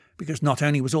wouldn't, because not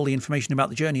only was all the information about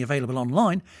the journey available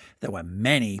online, there were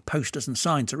many posters and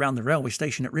signs around the railway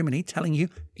station at Rimini telling you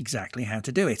exactly how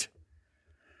to do it.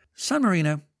 San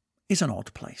Marino is an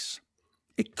odd place.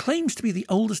 It claims to be the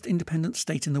oldest independent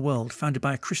state in the world, founded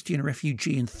by a Christian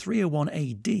refugee in 301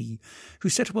 AD, who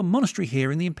set up a monastery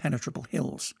here in the impenetrable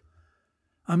hills.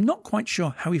 I'm not quite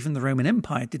sure how even the Roman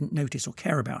Empire didn't notice or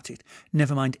care about it,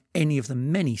 never mind any of the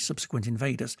many subsequent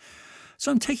invaders,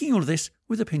 so I'm taking all of this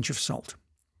with a pinch of salt.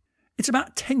 It's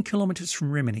about 10 kilometres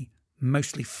from Rimini,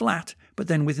 mostly flat, but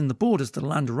then within the borders the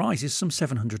land rises some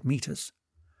 700 metres.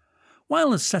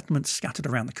 While there's settlements scattered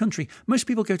around the country, most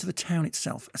people go to the town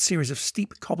itself, a series of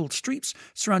steep cobbled streets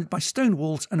surrounded by stone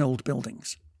walls and old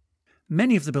buildings.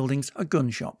 Many of the buildings are gun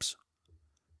shops.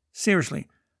 Seriously,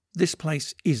 this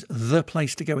place is the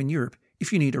place to go in Europe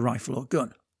if you need a rifle or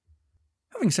gun.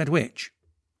 Having said which,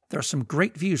 there are some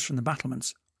great views from the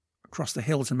battlements across the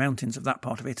hills and mountains of that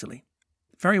part of Italy.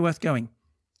 Very worth going,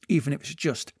 even if it's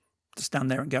just to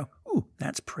stand there and go, ooh,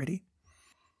 that's pretty.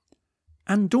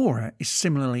 Andorra is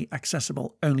similarly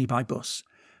accessible only by bus,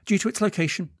 due to its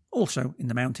location also in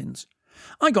the mountains.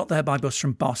 I got there by bus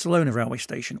from Barcelona railway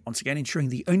station, once again ensuring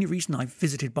the only reason I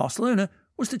visited Barcelona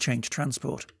was to change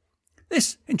transport.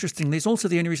 This, interestingly, is also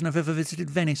the only reason I've ever visited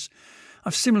Venice.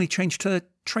 I've similarly changed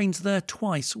trains there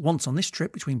twice, once on this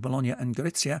trip between Bologna and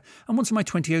Gorizia, and once on my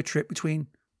 20-year trip between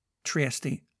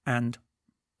Trieste and,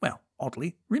 well,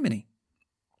 oddly, Rimini.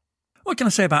 What can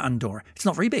I say about Andorra? It's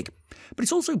not very big, but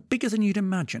it's also bigger than you'd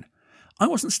imagine. I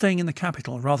wasn't staying in the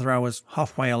capital, rather I was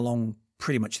halfway along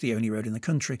pretty much the only road in the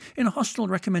country, in a hostel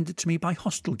recommended to me by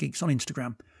Hostel Geeks on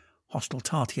Instagram. Hostel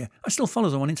Tartier. I still follow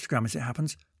them on Instagram as it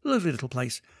happens. Lovely little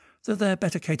place, though they're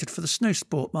better catered for the snow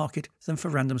sport market than for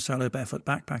random solo barefoot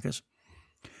backpackers.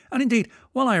 And indeed,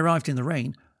 while I arrived in the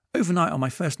rain, overnight on my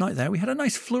first night there we had a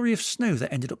nice flurry of snow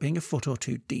that ended up being a foot or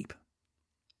two deep.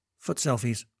 Foot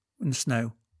selfies in the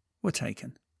snow were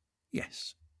taken.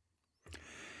 Yes.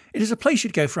 It is a place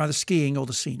you'd go for either skiing or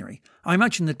the scenery. I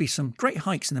imagine there'd be some great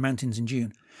hikes in the mountains in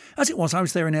June. As it was, I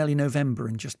was there in early November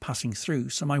and just passing through,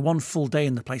 so my one full day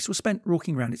in the place was spent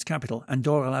walking around its capital,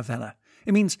 Andorra la Vella.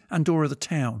 It means Andorra the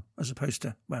town, as opposed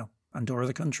to, well, Andorra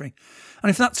the country. And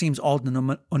if that seems odd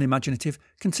and unimaginative,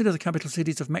 consider the capital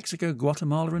cities of Mexico,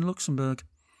 Guatemala and Luxembourg.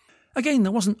 Again,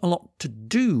 there wasn't a lot to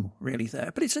do really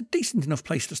there, but it's a decent enough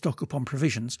place to stock up on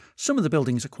provisions. Some of the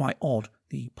buildings are quite odd.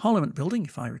 The Parliament building,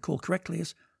 if I recall correctly,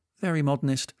 is very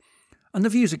modernist. And the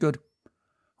views are good.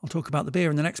 I'll talk about the beer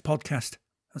in the next podcast.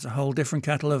 That's a whole different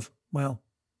kettle of, well,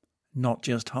 not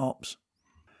just hops.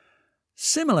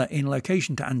 Similar in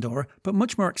location to Andorra, but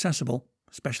much more accessible,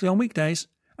 especially on weekdays,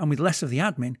 and with less of the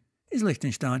admin, is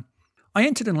Liechtenstein. I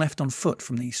entered and left on foot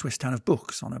from the Swiss town of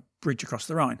Buchs on a bridge across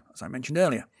the Rhine, as I mentioned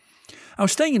earlier. I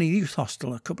was staying in a youth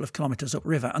hostel a couple of kilometres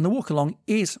upriver, and the walk along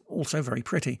is also very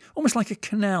pretty, almost like a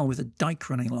canal with a dike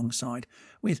running alongside,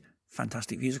 with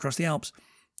fantastic views across the Alps.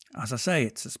 As I say,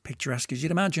 it's as picturesque as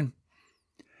you'd imagine.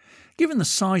 Given the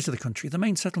size of the country, the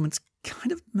main settlements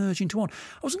kind of merge into one.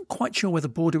 I wasn't quite sure where the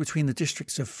border between the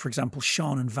districts of, for example,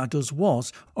 Shan and Vaduz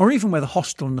was, or even where the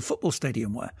hostel and the football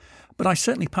stadium were, but I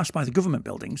certainly passed by the government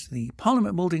buildings. The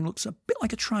Parliament building looks a bit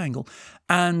like a triangle,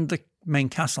 and the main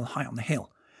castle high on the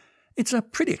hill. It's a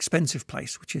pretty expensive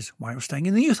place, which is why I was staying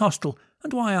in the youth hostel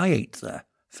and why I ate there.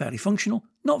 Fairly functional,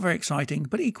 not very exciting,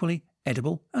 but equally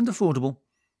edible and affordable.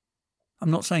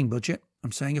 I'm not saying budget,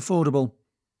 I'm saying affordable.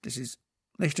 This is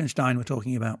Liechtenstein we're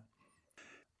talking about.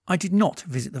 I did not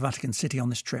visit the Vatican City on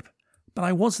this trip, but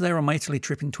I was there on my Italy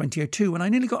trip in 2002 when I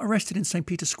nearly got arrested in St.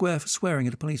 Peter's Square for swearing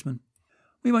at a policeman.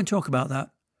 We won't talk about that,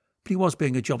 but he was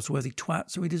being a jobs-worthy twat,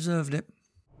 so he deserved it.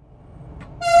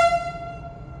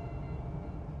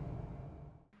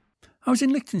 I was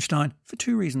in Liechtenstein for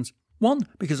two reasons. One,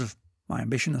 because of my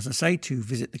ambition, as I say, to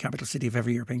visit the capital city of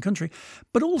every European country,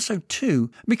 but also two,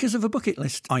 because of a bucket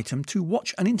list item to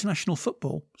watch an international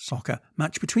football, soccer,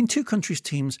 match between two countries'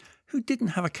 teams who didn't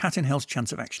have a cat in hell's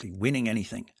chance of actually winning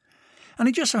anything. And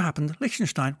it just so happened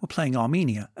Liechtenstein were playing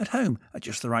Armenia at home at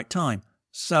just the right time.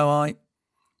 So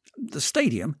the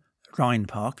stadium, Rhine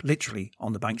Park, literally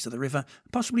on the banks of the river,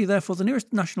 possibly therefore the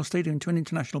nearest national stadium to an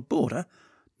international border,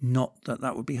 not that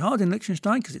that would be hard in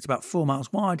Liechtenstein because it's about 4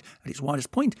 miles wide at its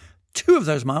widest point. 2 of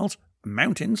those miles,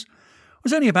 mountains,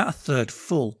 was only about a third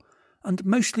full, and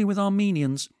mostly with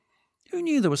Armenians. Who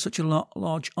knew there was such a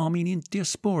large Armenian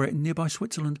diaspora in nearby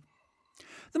Switzerland?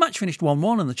 The match finished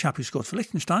 1-1, and the chap who scored for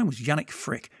Liechtenstein was Yannick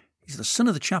Frick. He's the son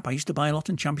of the chap I used to buy a lot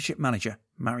in Championship Manager,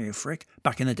 Mario Frick,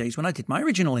 back in the days when I did my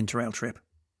original Interrail trip.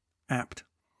 Apt.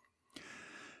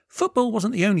 Football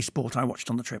wasn't the only sport I watched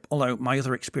on the trip, although my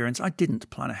other experience I didn't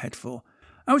plan ahead for.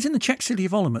 I was in the Czech city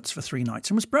of Olomouc for 3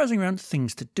 nights and was browsing around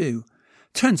things to do.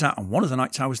 Turns out on one of the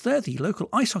nights I was there, the local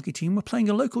ice hockey team were playing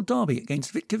a local derby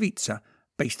against Vitkovice,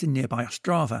 based in nearby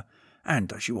Ostrava.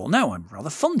 And as you all know, I'm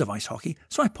rather fond of ice hockey,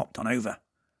 so I popped on over.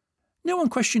 No one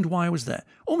questioned why I was there,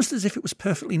 almost as if it was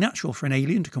perfectly natural for an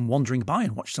alien to come wandering by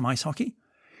and watch some ice hockey.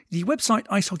 The website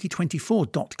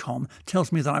icehockey24.com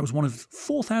tells me that I was one of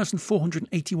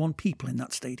 4,481 people in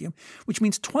that stadium, which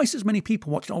means twice as many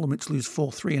people watched Olomouc lose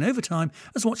 4-3 in overtime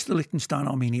as watched the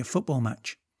Liechtenstein-Armenia football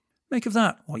match. Make of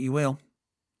that what you will.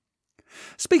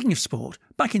 Speaking of sport,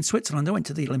 back in Switzerland I went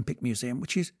to the Olympic Museum,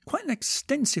 which is quite an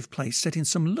extensive place set in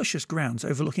some luscious grounds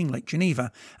overlooking Lake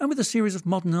Geneva, and with a series of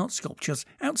modern art sculptures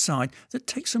outside that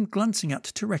take some glancing at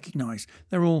to recognise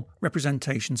they're all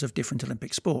representations of different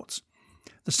Olympic sports.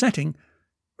 The setting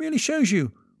really shows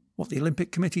you what the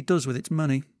Olympic Committee does with its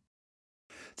money.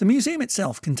 The museum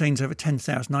itself contains over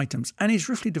 10,000 items and is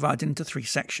roughly divided into 3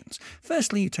 sections.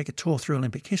 Firstly, you take a tour through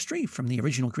Olympic history, from the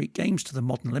original Greek Games to the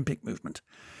modern Olympic movement.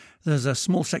 There's a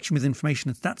small section with information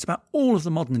and stats about all of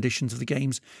the modern editions of the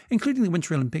Games, including the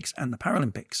Winter Olympics and the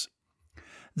Paralympics.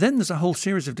 Then there's a whole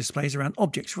series of displays around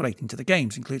objects relating to the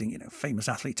Games, including famous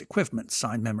athletes' equipment,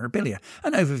 signed memorabilia,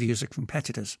 and overviews of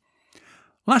competitors.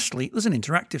 Lastly, there's an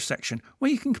interactive section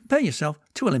where you can compare yourself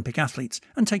to Olympic athletes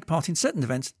and take part in certain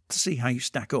events to see how you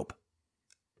stack up.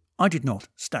 I did not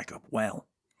stack up well.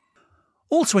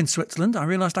 Also in Switzerland, I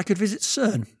realised I could visit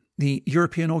CERN, the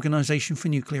European Organisation for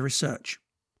Nuclear Research.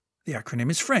 The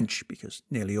acronym is French, because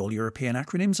nearly all European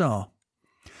acronyms are.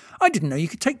 I didn't know you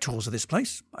could take tours of this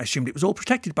place. I assumed it was all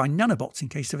protected by nanobots in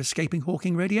case of escaping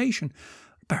Hawking radiation.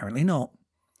 Apparently not.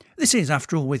 This is,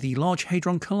 after all, where the Large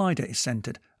Hadron Collider is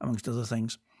centred, amongst other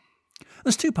things.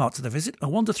 There's 2 parts of the visit: a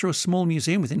wander through a small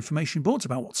museum with information boards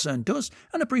about what CERN does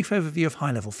and a brief overview of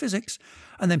high-level physics,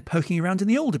 and then poking around in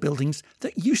the older buildings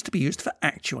that used to be used for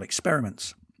actual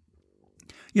experiments.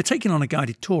 You're taken on a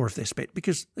guided tour of this bit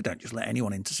because they don't just let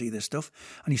anyone in to see this stuff,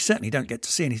 and you certainly don't get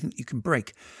to see anything that you can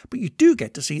break, but you do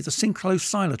get to see the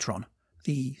Synchrosylotron,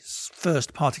 the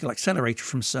first particle accelerator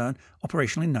from CERN,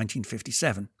 operational in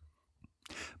 1957.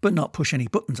 But not push any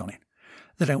buttons on it.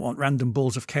 They don't want random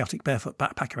balls of chaotic barefoot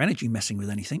backpacker energy messing with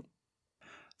anything.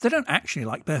 They don't actually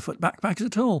like barefoot backpackers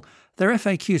at all. Their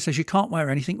FAQ says you can't wear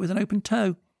anything with an open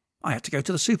toe. I had to go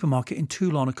to the supermarket in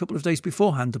Toulon a couple of days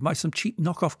beforehand and buy some cheap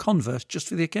knockoff Converse just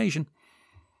for the occasion.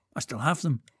 I still have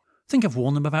them. I think I've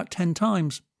worn them about 10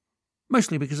 times.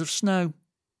 Mostly because of snow.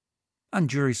 And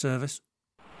jury service.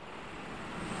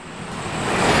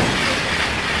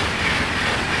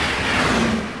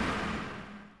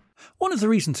 One of the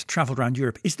reasons to travel around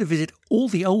Europe is to visit all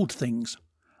the old things.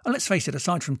 And let's face it,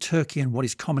 aside from Turkey and what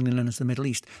is commonly known as the Middle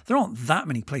East, there aren't that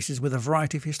many places with a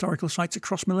variety of historical sites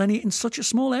across millennia in such a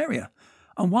small area.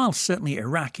 And while certainly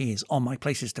Iraq is on my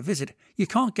places to visit, you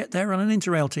can't get there on an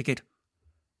Interrail ticket.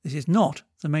 This is not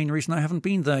the main reason I haven't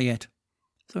been there yet,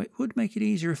 though it would make it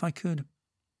easier if I could.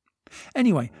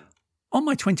 Anyway, On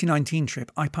my 2019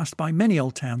 trip, I passed by many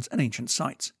old towns and ancient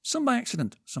sites, some by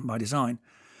accident, some by design.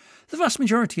 The vast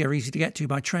majority are easy to get to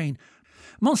by train.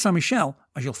 Mont Saint-Michel,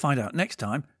 as you'll find out next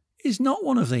time, is not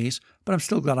one of these, but I'm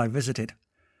still glad I visited.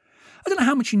 I don't know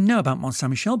how much you know about Mont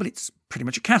Saint-Michel, but it's pretty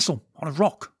much a castle on a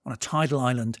rock on a tidal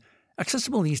island,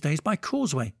 accessible these days by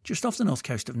causeway just off the north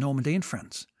coast of Normandy in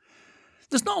France.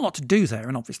 There's not a lot to do there,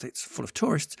 and obviously it's full of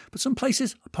tourists, but some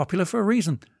places are popular for a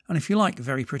reason, and if you like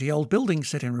very pretty old buildings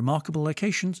set in remarkable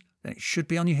locations, then it should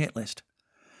be on your hit list.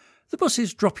 The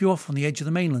buses drop you off on the edge of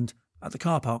the mainland at the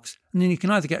car parks, and then you can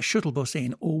either get a shuttle bus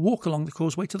in or walk along the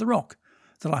causeway to the rock.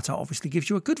 The latter obviously gives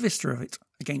you a good vista of it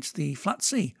against the flat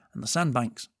sea and the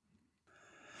sandbanks.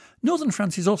 Northern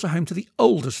France is also home to the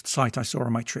oldest site I saw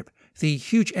on my trip, the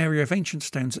huge area of ancient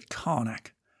stones at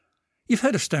Carnac. You've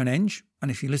heard of Stonehenge,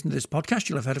 and if you listen to this podcast,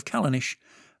 you'll have heard of Callanish,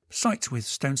 sites with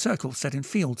stone circles set in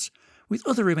fields, with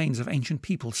other remains of ancient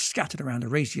people scattered around a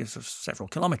radius of several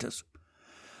kilometres.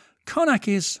 Carnac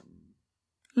is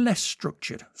less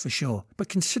structured, for sure, but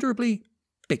considerably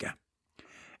bigger.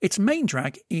 Its main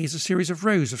drag is a series of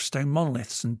rows of stone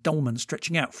monoliths and dolmens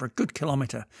stretching out for a good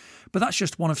kilometre, but that's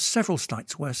just one of several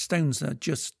sites where stones are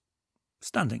just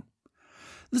standing.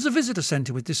 There's a visitor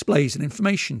centre with displays and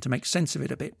information to make sense of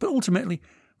it a bit, but ultimately,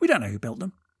 we don't know who built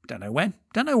them, don't know when,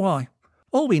 don't know why.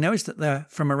 All we know is that they're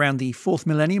from around the 4th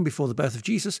millennium before the birth of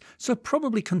Jesus, so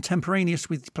probably contemporaneous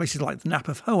with places like the Nap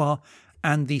of Hoar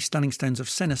and the standing stones of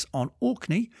Cenis on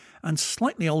Orkney, and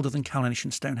slightly older than Callanish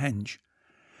and Stonehenge.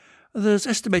 There's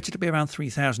estimated to be around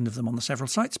 3,000 of them on the several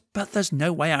sites, but there's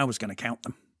no way I was going to count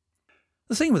them.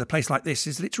 The thing with a place like this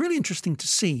is that it's really interesting to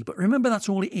see, but remember that's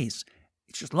all it is.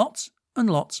 It's just lots and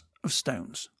lots of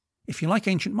stones. If you like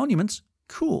ancient monuments,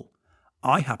 cool.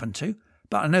 I happen to,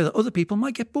 but I know that other people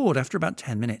might get bored after about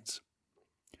 10 minutes.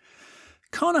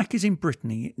 Carnac is in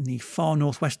Brittany, in the far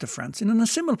northwest of France, and in a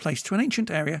similar place to an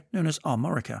ancient area known as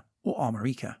Armorica, or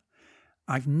Armorica.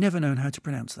 I've never known how to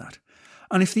pronounce that.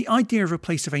 And if the idea of a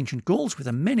place of ancient Gauls with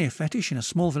a menhir fetish in a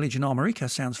small village in Armorica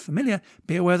sounds familiar,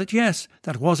 be aware that yes,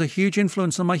 that was a huge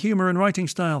influence on my humour and writing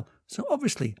style, so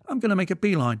obviously I'm going to make a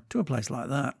beeline to a place like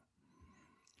that.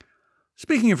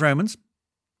 Speaking of Romans,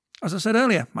 as I said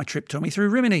earlier, my trip took me through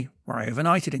Rimini, where I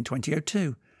overnighted in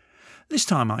 2002. This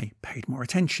time I paid more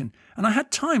attention, and I had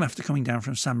time after coming down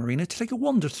from San Marino to take a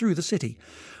wander through the city.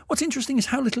 What's interesting is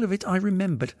how little of it I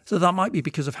remembered, so that might be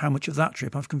because of how much of that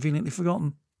trip I've conveniently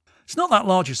forgotten. It's not that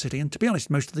large a city, and to be honest,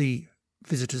 most of the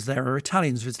visitors there are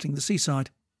Italians visiting the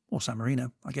seaside, or San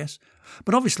Marino, I guess.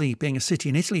 But obviously, being a city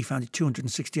in Italy founded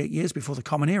 268 years before the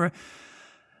Common Era,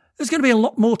 there's going to be a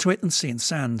lot more to it than sea and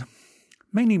sand.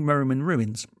 Mainly Roman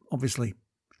ruins, obviously,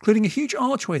 including a huge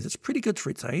archway that's pretty good for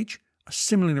its age, a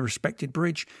similarly respected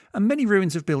bridge, and many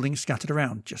ruins of buildings scattered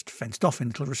around, just fenced off in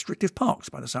little restrictive parks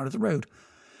by the side of the road.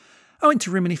 I went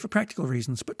to Rimini for practical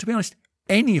reasons, but to be honest,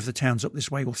 any of the towns up this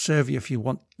way will serve you if you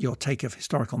want your take of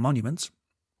historical monuments.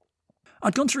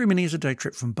 I'd gone to Rimini as a day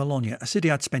trip from Bologna, a city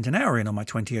I'd spent an hour in on my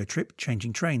 20-year trip,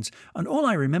 changing trains, and all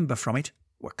I remember from it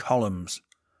were columns.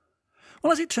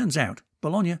 Well, as it turns out,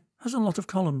 Bologna has a lot of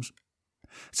columns.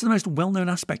 It's the most well-known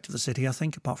aspect of the city, I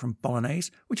think, apart from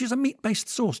bolognese, which is a meat-based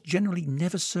sauce generally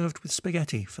never served with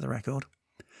spaghetti, for the record.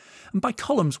 And by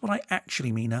columns, what I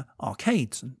actually mean are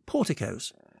arcades and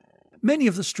porticos. Many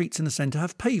of the streets in the centre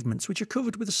have pavements which are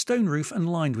covered with a stone roof and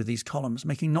lined with these columns,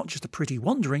 making not just a pretty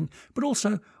wandering, but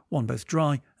also one both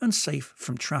dry and safe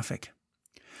from traffic.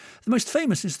 The most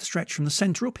famous is the stretch from the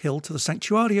centre uphill to the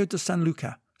Sanctuario di San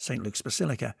Luca, St. Luke's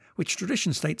Basilica, which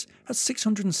tradition states has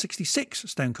 666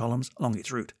 stone columns along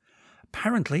its route.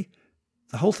 Apparently,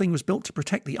 the whole thing was built to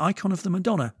protect the icon of the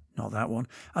Madonna, not that one,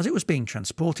 as it was being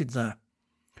transported there.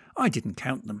 I didn't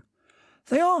count them.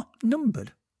 They are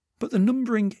numbered, but the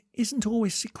numbering isn't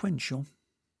always sequential.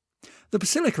 The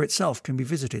basilica itself can be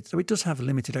visited, though it does have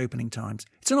limited opening times.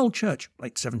 It's an old church,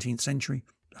 late 17th century.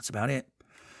 That's about it.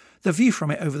 The view from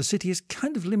it over the city is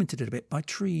kind of limited a bit by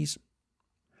trees.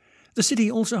 The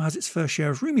city also has its fair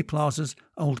share of roomy plazas,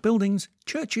 old buildings,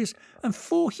 churches, and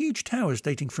 4 huge towers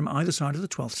dating from either side of the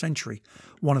 12th century,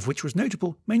 one of which was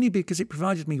notable mainly because it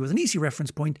provided me with an easy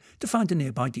reference point to find a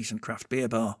nearby decent craft beer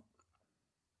bar.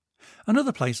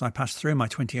 Another place I passed through in my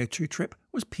 2002 trip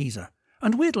was Pisa,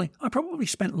 and weirdly, I probably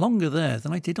spent longer there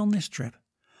than I did on this trip.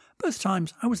 Both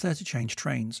times I was there to change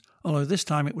trains, although this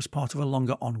time it was part of a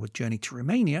longer onward journey to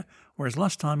Romania, whereas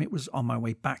last time it was on my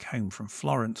way back home from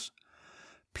Florence.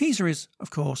 Pisa is, of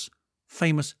course,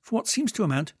 famous for what seems to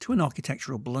amount to an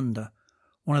architectural blunder,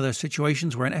 one of those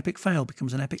situations where an epic fail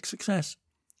becomes an epic success.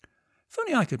 If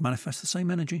only I could manifest the same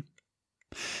energy.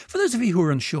 For those of you who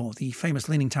are unsure, the famous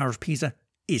Leaning Tower of Pisa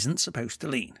isn't supposed to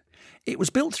lean. It was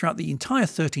built throughout the entire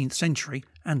 13th century,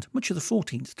 and much of the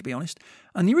 14th, to be honest,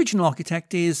 and the original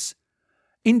architect is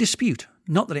in dispute.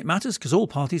 Not that it matters, because all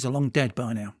parties are long dead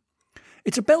by now.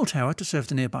 It's a bell tower to serve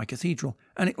the nearby cathedral,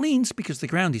 and it leans because the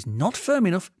ground is not firm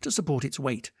enough to support its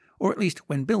weight, or at least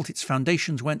when built its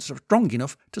foundations weren't strong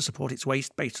enough to support its weight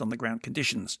based on the ground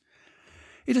conditions.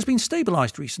 It has been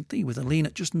stabilised recently with a lean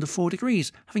at just under 4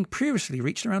 degrees, having previously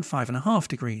reached around 5.5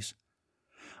 degrees.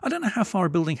 I don't know how far a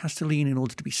building has to lean in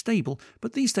order to be stable,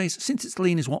 but these days, since its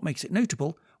lean is what makes it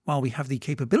notable, while we have the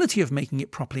capability of making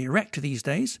it properly erect these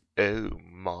days, oh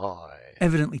my,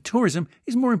 evidently tourism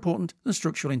is more important than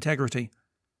structural integrity.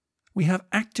 We have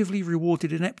actively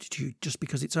rewarded ineptitude just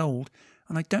because it's old,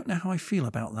 and I don't know how I feel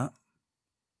about that.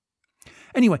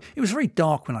 Anyway, it was very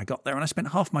dark when I got there, and I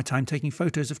spent half my time taking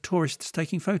photos of tourists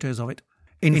taking photos of it.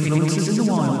 Influences in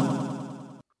the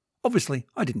wild. Obviously,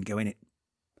 I didn't go in it.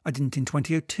 I didn't in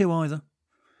 2002 either.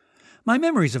 My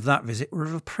memories of that visit were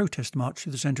of a protest march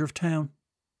through the centre of town.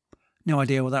 No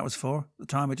idea what that was for. At the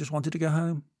time I just wanted to go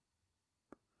home.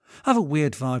 I have a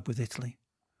weird vibe with Italy.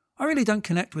 I really don't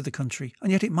connect with the country,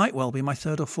 and yet it might well be my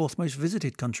 3rd or 4th most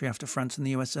visited country after France and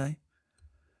the USA.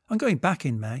 I'm going back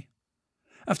in May.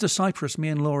 After Cyprus, me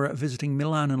and Laura are visiting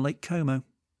Milan and Lake Como.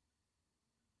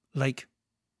 Lake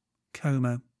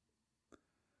Como.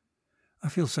 I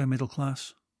feel so middle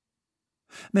class.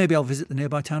 Maybe I'll visit the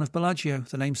nearby town of Bellagio,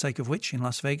 the namesake of which, in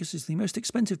Las Vegas, is the most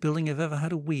expensive building I've ever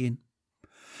had a wee in.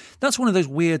 That's one of those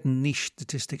weird and niche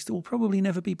statistics that will probably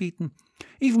never be beaten.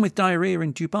 Even with diarrhea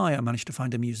in Dubai, I managed to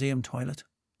find a museum toilet.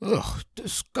 Ugh,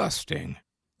 disgusting.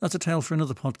 That's a tale for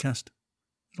another podcast.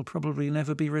 It'll probably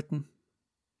never be written.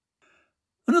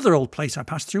 Another old place I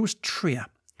passed through was Trier.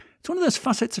 It's one of those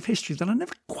facets of history that I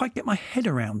never quite get my head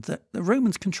around, that the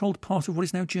Romans controlled part of what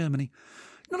is now Germany.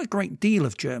 Not a great deal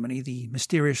of Germany, the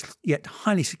mysterious yet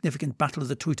highly significant Battle of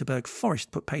the Teutoburg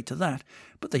Forest put paid to that,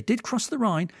 but they did cross the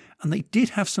Rhine, and they did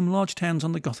have some large towns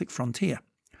on the Gothic frontier.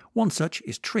 One such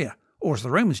is Trier, or as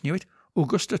the Romans knew it,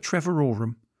 Augusta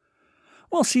Treverorum.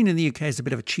 While seen in the UK as a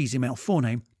bit of a cheesy male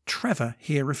forename, Trevor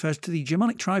here refers to the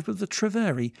Germanic tribe of the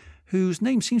Treveri, whose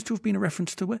name seems to have been a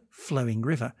reference to a flowing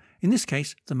river, in this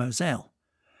case the Moselle.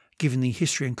 Given the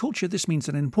history and culture, this means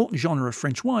that an important genre of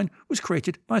French wine was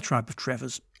created by a tribe of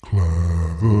Trevors.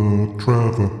 Clever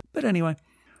Trevor. But anyway,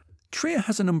 Trier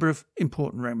has a number of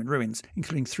important Roman ruins,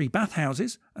 including 3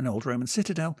 bathhouses, an old Roman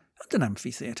citadel, and an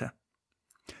amphitheatre.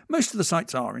 Most of the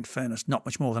sites are, in fairness, not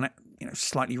much more than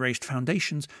slightly raised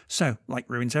foundations, so, like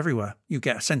ruins everywhere, you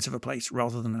get a sense of a place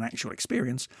rather than an actual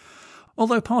experience,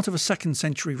 although part of a 2nd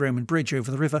century Roman bridge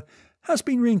over the river has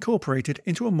been reincorporated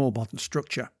into a more modern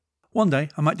structure. One day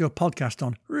I might do a podcast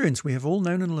on ruins we have all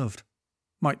known and loved.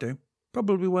 Might do.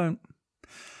 Probably won't.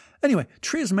 Anyway,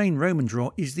 Trier's main Roman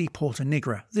draw is the Porta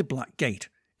Nigra, the Black Gate.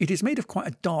 It is made of quite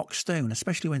a dark stone,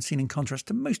 especially when seen in contrast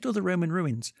to most other Roman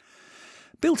ruins.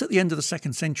 Built at the end of the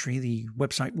 2nd century, the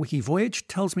website Wikivoyage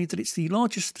tells me that it's the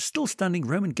largest still-standing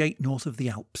Roman gate north of the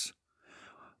Alps.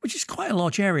 Which is quite a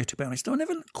large area, to be honest. I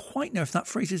never quite know if that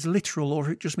phrase is literal or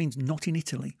if it just means not in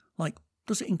Italy. Like,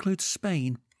 does it include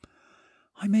Spain?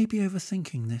 I may be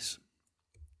overthinking this.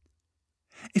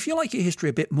 If you like your history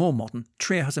a bit more modern,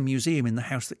 Trier has a museum in the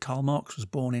house that Karl Marx was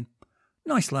born in.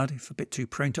 Nice lad, if a bit too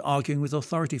prone to arguing with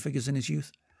authority figures in his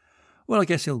youth. Well, I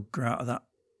guess he'll grow out of that.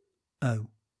 Oh.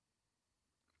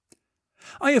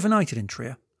 I overnighted in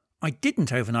Trier. I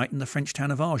didn't overnight in the French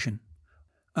town of Agen.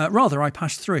 Rather, I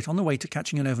passed through it on the way to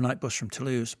catching an overnight bus from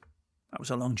Toulouse. That was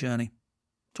a long journey.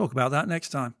 Talk about that next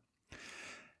time.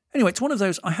 Anyway, it's one of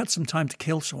those I had some time to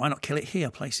kill, so why not kill it here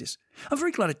places. I'm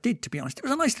very glad I did, to be honest. It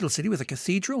was a nice little city with a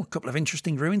cathedral, a couple of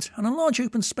interesting ruins, and a large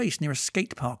open space near a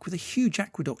skate park with a huge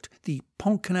aqueduct, the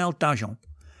Pont Canal d'Agen.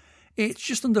 It's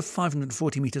just under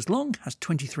 540 metres long, has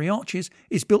 23 arches,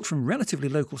 is built from relatively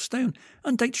local stone,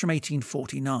 and dates from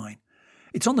 1849.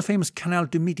 It's on the famous Canal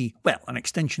du Midi, well, an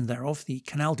extension thereof, the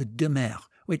Canal de Mer,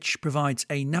 which provides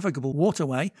a navigable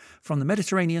waterway from the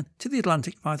Mediterranean to the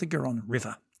Atlantic via the Garonne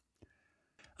River.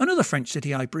 Another French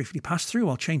city I briefly passed through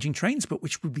while changing trains, but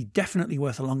which would be definitely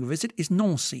worth a longer visit, is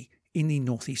Nancy, in the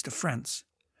northeast of France.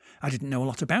 I didn't know a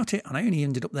lot about it, and I only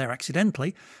ended up there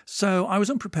accidentally, so I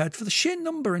was unprepared for the sheer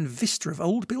number and vista of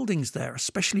old buildings there,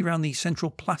 especially around the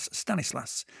central Place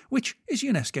Stanislas, which is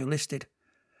UNESCO listed.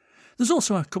 There's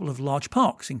also a couple of large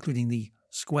parks, including the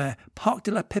square Parc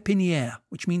de la Pépinière,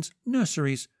 which means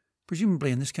nurseries,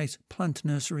 presumably in this case plant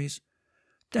nurseries.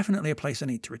 Definitely a place I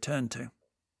need to return to.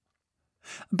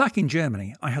 Back in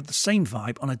Germany, I had the same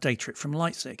vibe on a day trip from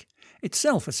Leipzig,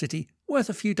 itself a city worth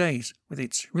a few days, with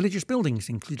its religious buildings,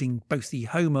 including both the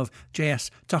home of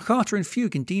J.S. Toccata and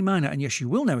Fugue in D minor, and yes, you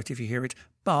will know it if you hear it,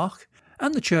 Bach,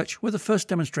 and the church where the first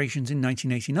demonstrations in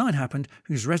 1989 happened,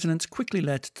 whose resonance quickly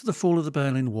led to the fall of the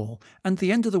Berlin Wall and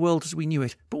the end of the world as we knew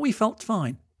it, but we felt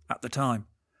fine at the time.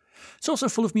 It's also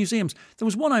full of museums. There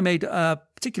was one I made a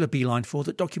particular beeline for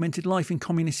that documented life in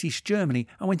communist East Germany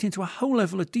and went into a whole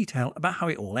level of detail about how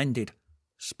it all ended.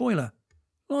 Spoiler,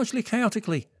 largely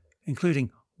chaotically,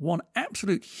 including one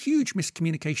absolute huge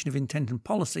miscommunication of intent and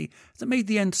policy that made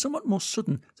the end somewhat more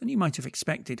sudden than you might have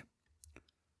expected.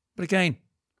 But again,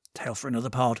 tale for another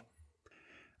pod.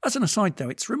 As an aside though,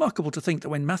 it's remarkable to think that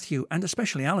when Matthew and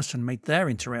especially Alison made their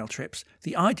Interrail trips,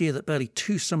 the idea that barely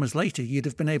 2 summers later you'd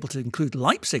have been able to include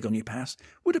Leipzig on your pass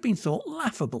would have been thought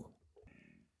laughable.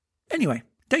 Anyway,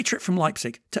 day trip from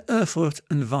Leipzig to Erfurt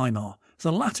and Weimar,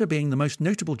 the latter being the most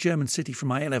notable German city from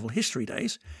my A-level history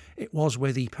days. It was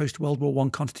where the post-World War I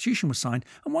Constitution was signed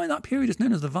and why that period is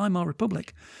known as the Weimar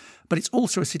Republic. But it's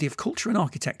also a city of culture and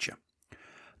architecture.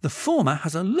 The former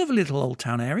has a lovely little old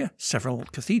town area, several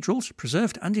old cathedrals,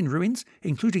 preserved and in ruins,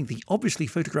 including the obviously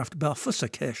photographed Barfusser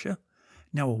Kirche,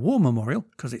 now a war memorial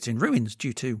because it's in ruins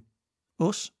due to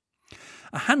us.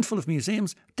 A handful of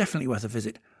museums, definitely worth a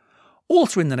visit.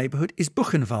 Also in the neighbourhood is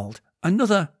Buchenwald,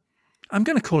 another, I'm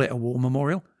going to call it a war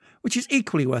memorial, which is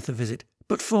equally worth a visit,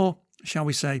 but for, shall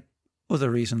we say,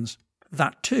 other reasons.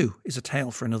 That too is a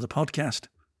tale for another podcast.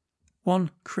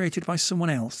 One created by someone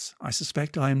else. I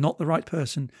suspect I am not the right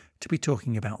person to be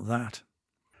talking about that.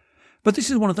 But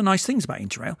this is one of the nice things about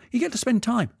Interrail. You get to spend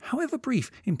time, however brief,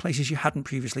 in places you hadn't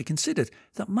previously considered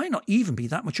that might not even be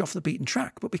that much off the beaten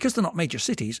track, but because they're not major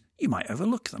cities, you might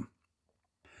overlook them.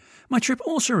 My trip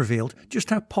also revealed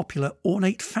just how popular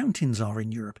ornate fountains are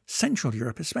in Europe, Central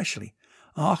Europe especially.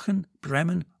 Aachen,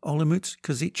 Bremen, Olomouc,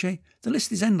 Kozice, the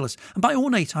list is endless. And by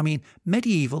ornate I mean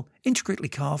medieval, intricately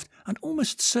carved, and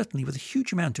almost certainly with a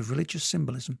huge amount of religious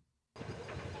symbolism.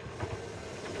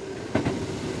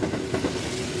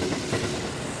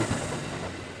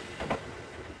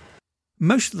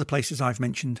 Most of the places I've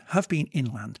mentioned have been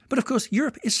inland, but of course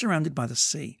Europe is surrounded by the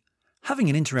sea. Having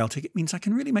an Interrail ticket means I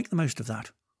can really make the most of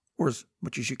that, or as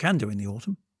much as you can do in the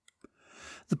autumn.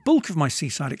 The bulk of my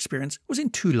seaside experience was in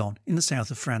Toulon, in the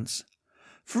south of France.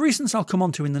 For reasons I'll come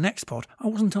on to in the next pod, I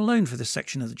wasn't alone for this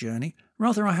section of the journey.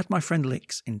 Rather, I had my friend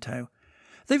Lix in tow.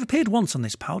 They've appeared once on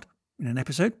this pod, in an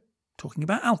episode, talking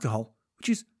about alcohol, which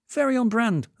is very on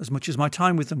brand, as much as my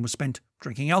time with them was spent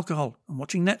drinking alcohol and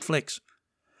watching Netflix.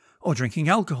 Or drinking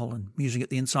alcohol and musing at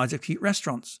the insides of cute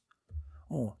restaurants.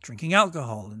 Or drinking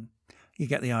alcohol and you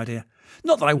get the idea.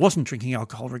 Not that I wasn't drinking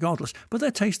alcohol regardless, but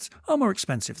their tastes are more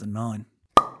expensive than mine.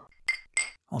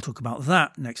 I'll talk about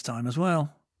that next time as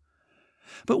well.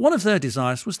 But one of their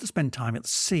desires was to spend time at the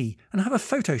sea and have a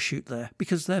photo shoot there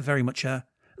because they're very much they're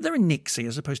a Nixie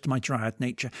as opposed to my dryad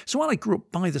nature. So while I grew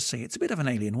up by the sea, it's a bit of an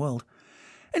alien world.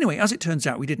 Anyway, as it turns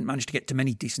out, we didn't manage to get to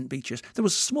many decent beaches. There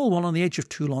was a small one on the edge of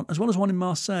Toulon as well as one in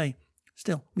Marseille.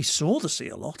 Still, we saw the sea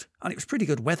a lot and it was pretty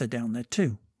good weather down there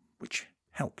too, which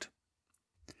helped.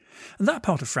 And that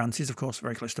part of France is, of course,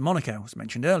 very close to Monaco, as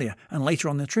mentioned earlier, and later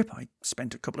on the trip I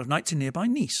spent a couple of nights in nearby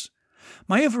Nice.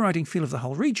 My overriding feel of the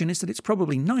whole region is that it's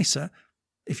probably nicer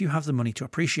if you have the money to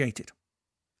appreciate it.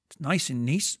 It's nice in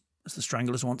Nice, as the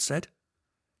Stranglers once said.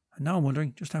 And now I'm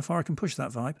wondering just how far I can push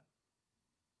that vibe.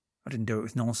 I didn't do it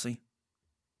with Nancy,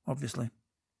 obviously.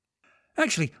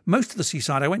 Actually, most of the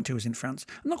seaside I went to was in France.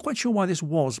 I'm not quite sure why this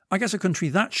was. I guess a country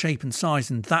that shape and size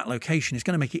and that location is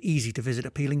going to make it easy to visit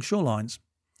appealing shorelines.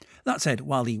 That said,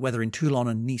 while the weather in Toulon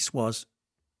and Nice was,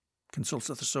 consult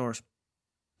the thesaurus,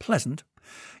 pleasant,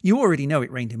 you already know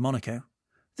it rained in Monaco.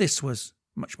 This was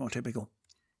much more typical.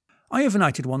 I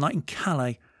overnighted one night in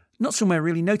Calais, not somewhere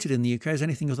really noted in the UK as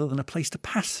anything other than a place to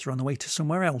pass through on the way to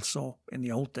somewhere else, or, in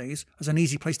the old days, as an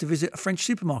easy place to visit a French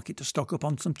supermarket to stock up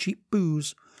on some cheap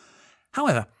booze.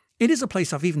 However, it is a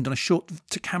place I've even done a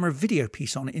short-to-camera video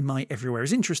piece on in my Everywhere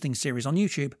is Interesting series on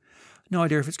YouTube. No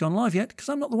idea if it's gone live yet, because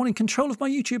I'm not the one in control of my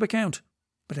YouTube account.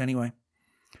 But anyway.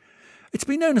 It's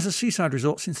been known as a seaside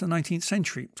resort since the 19th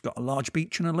century. It's got a large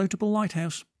beach and a notable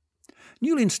lighthouse.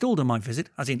 Newly installed on my visit,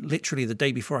 as in literally the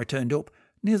day before I turned up,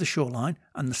 near the shoreline,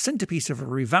 and the centrepiece of a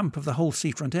revamp of the whole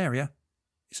seafront area,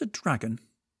 is a dragon.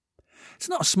 It's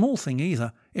not a small thing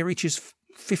either. It reaches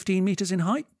 15 metres in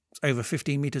height, it's over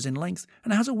 15 metres in length,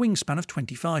 and it has a wingspan of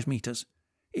 25 metres.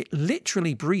 It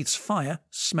literally breathes fire,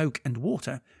 smoke and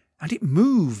water, and it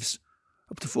moves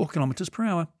up to 4 kilometres per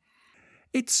hour.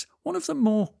 It's one of the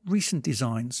more recent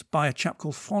designs by a chap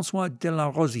called François de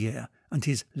la Rosière and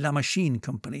his La Machine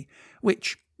company,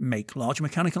 which make large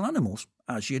mechanical animals,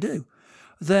 as you do.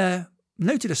 They're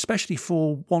noted especially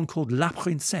for one called La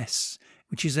Princesse,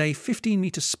 which is a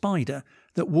 15-metre spider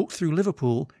that walked through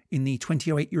Liverpool in the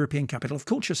 2008 European Capital of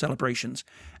Culture celebrations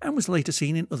and was later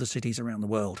seen in other cities around the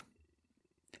world.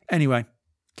 Anyway,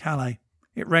 Calais.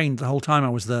 It rained the whole time I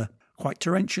was there, quite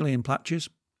torrentially in patches.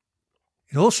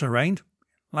 It also rained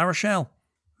La Rochelle,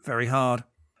 very hard.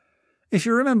 If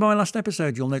you remember my last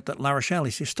episode, you'll note that La Rochelle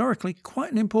is historically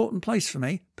quite an important place for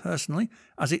me, personally,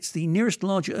 as it's the nearest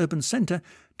larger urban centre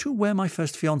to where my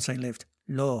first fiancée lived,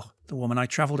 Laure, the woman I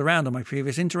travelled around on my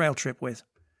previous Interrail trip with.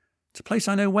 It's a place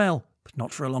I know well, but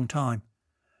not for a long time.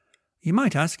 You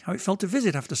might ask how it felt to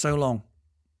visit after so long.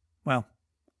 Well,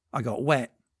 I got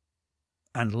wet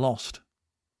and lost.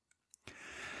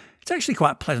 It's actually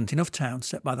quite a pleasant enough town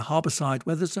set by the harbour side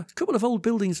where there's a couple of old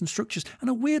buildings and structures and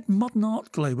a weird modern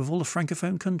art globe of all the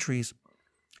francophone countries.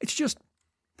 It's just,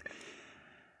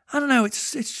 I don't know,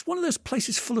 it's one of those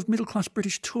places full of middle-class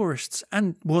British tourists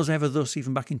and was ever thus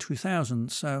even back in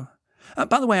 2000, so...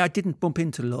 by the way, I didn't bump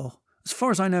into Laure. As far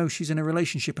as I know, she's in a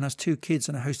relationship and has 2 kids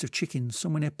and a host of chickens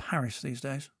somewhere near Paris these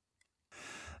days.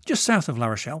 Just south of La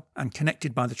Rochelle, and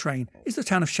connected by the train, is the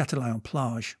town of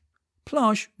Châtelaillon-Plage.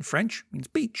 Plage, in French, means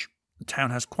beach. The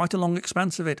town has quite a long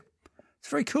expanse of it. It's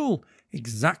very cool.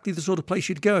 Exactly the sort of place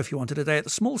you'd go if you wanted a day at the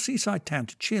small seaside town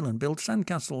to chill and build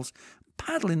sandcastles,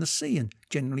 paddle in the sea and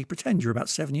generally pretend you're about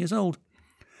 7 years old.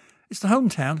 It's the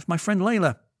hometown of my friend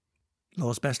Layla,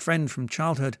 Laure's best friend from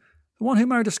childhood, the one who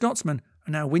married a Scotsman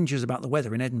and now whinges about the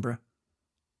weather in Edinburgh.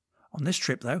 On this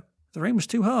trip, though, the rain was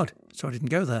too hard, so I didn't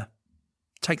go there.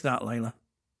 Take that, Layla.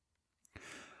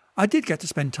 I did get to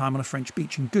spend time on a French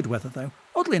beach in good weather, though,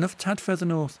 oddly enough a tad further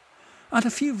north. I had a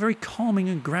few very calming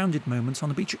and grounded moments on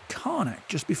the beach at Carnac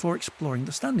just before exploring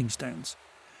the Standing Stones.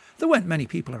 There weren't many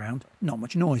people around, not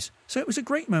much noise, so it was a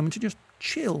great moment to just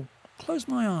chill, close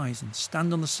my eyes and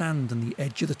stand on the sand and the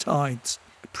edge of the tides,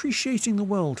 appreciating the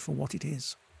world for what it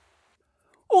is.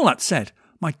 All that said,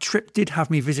 my trip did have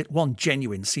me visit one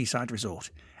genuine seaside resort.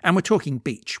 And we're talking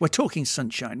beach, we're talking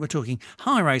sunshine, we're talking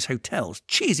high-rise hotels,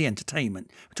 cheesy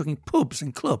entertainment, we're talking pubs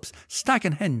and clubs, stag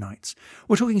and hen nights.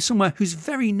 We're talking somewhere whose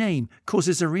very name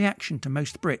causes a reaction to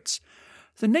most Brits.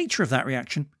 The nature of that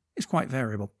reaction is quite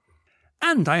variable.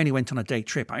 And I only went on a day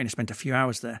trip, I only spent a few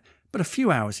hours there, but a few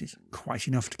hours is quite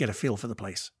enough to get a feel for the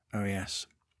place. Oh yes.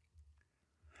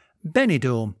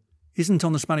 Benidorm isn't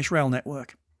on the Spanish rail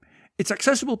network. It's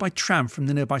accessible by tram from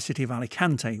the nearby city of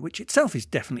Alicante, which itself is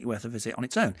definitely worth a visit on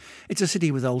its own. It's a city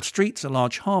with old streets, a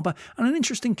large harbour, and an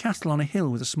interesting castle on a hill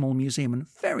with a small museum and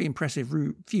very impressive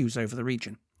views over the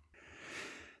region.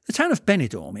 The town of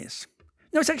Benidorm is...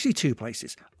 No, it's actually 2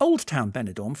 places. Old town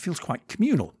Benidorm feels quite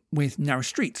communal, with narrow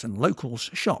streets and locals,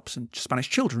 shops, and Spanish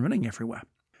children running everywhere.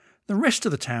 The rest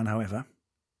of the town, however...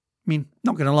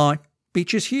 not going to lie,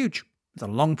 beach is huge, with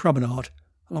a long promenade,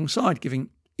 alongside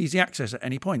giving easy access at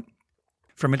any point.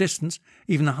 From a distance,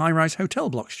 even the high-rise hotel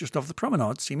blocks just off the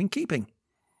promenade seem in keeping.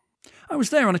 I was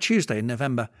there on a Tuesday in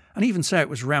November, and even so it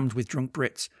was rammed with drunk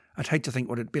Brits. I'd hate to think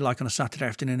what it'd be like on a Saturday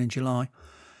afternoon in July.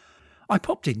 I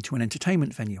popped into an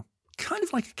entertainment venue, kind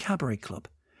of like a cabaret club,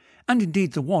 and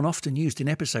indeed the one often used in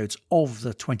episodes of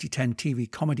the 2010 TV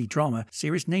comedy drama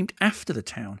series named after the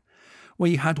town,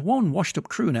 where you had one washed-up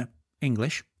crooner,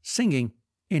 English, singing,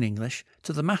 in English,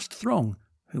 to the massed throng,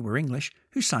 who were English,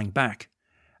 who sang back.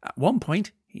 At one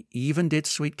point, he even did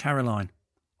Sweet Caroline,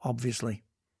 obviously.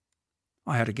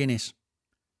 I had a Guinness.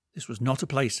 This was not a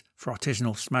place for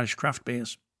artisanal Spanish craft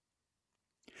beers.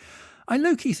 I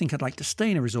low-key think I'd like to stay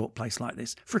in a resort place like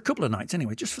this, for a couple of nights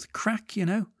anyway, just for the crack, you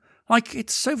know? Like,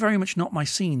 it's so very much not my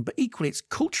scene, but equally it's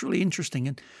culturally interesting,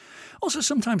 and also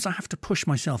sometimes I have to push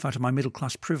myself out of my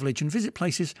middle-class privilege and visit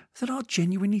places that are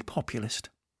genuinely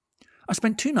populist. I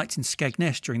spent 2 nights in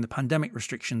Skegness during the pandemic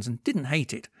restrictions and didn't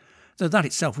hate it, though that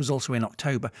itself was also in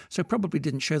October, so probably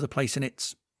didn't show the place in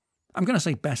its, I'm going to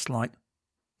say best light,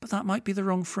 but that might be the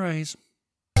wrong phrase.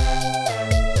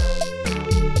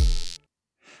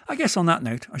 I guess on that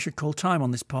note, I should call time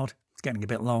on this pod. It's getting a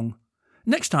bit long.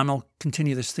 Next time I'll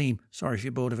continue this theme, sorry if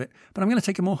you're bored of it, but I'm going to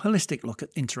take a more holistic look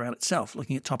at Interrail itself,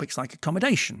 looking at topics like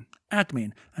accommodation,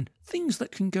 admin, and things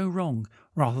that can go wrong,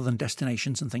 rather than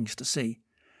destinations and things to see.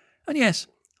 And yes,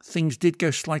 things did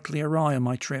go slightly awry on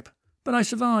my trip, but I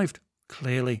survived,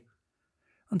 clearly.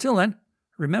 Until then,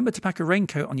 remember to pack a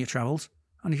raincoat on your travels,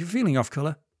 and if you're feeling off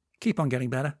colour, keep on getting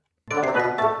better.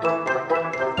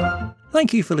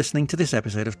 Thank you for listening to this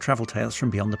episode of Travel Tales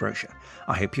from Beyond the Brochure.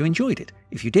 I hope you enjoyed it.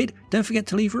 If you did, don't forget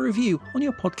to leave a review on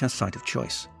your podcast site of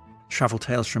choice. Travel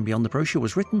Tales from Beyond the Brochure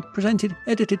was written, presented,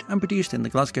 edited and produced in the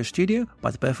Glasgow studio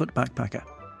by the Barefoot Backpacker.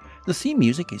 The theme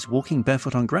music is Walking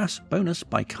Barefoot on Grass, bonus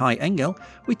by Kai Engel,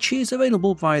 which is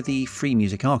available via the Free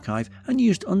Music Archive and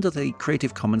used under the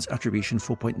Creative Commons Attribution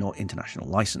 4.0 International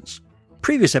License.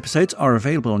 Previous episodes are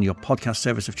available on your podcast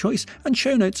service of choice, and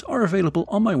show notes are available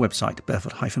on my website,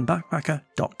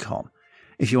 barefoot-backpacker.com.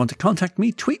 If you want to contact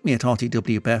me, tweet me at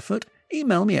rtwbarefoot,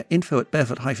 email me at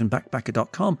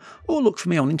info@barefoot-backpacker.com, or look for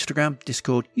me on Instagram,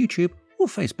 Discord, YouTube, or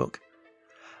Facebook.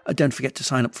 Don't forget to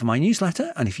sign up for my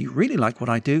newsletter, and if you really like what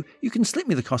I do, you can slip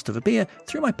me the cost of a beer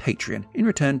through my Patreon in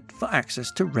return for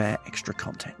access to rare extra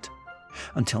content.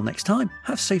 Until next time,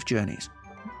 have safe journeys.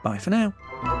 Bye for now.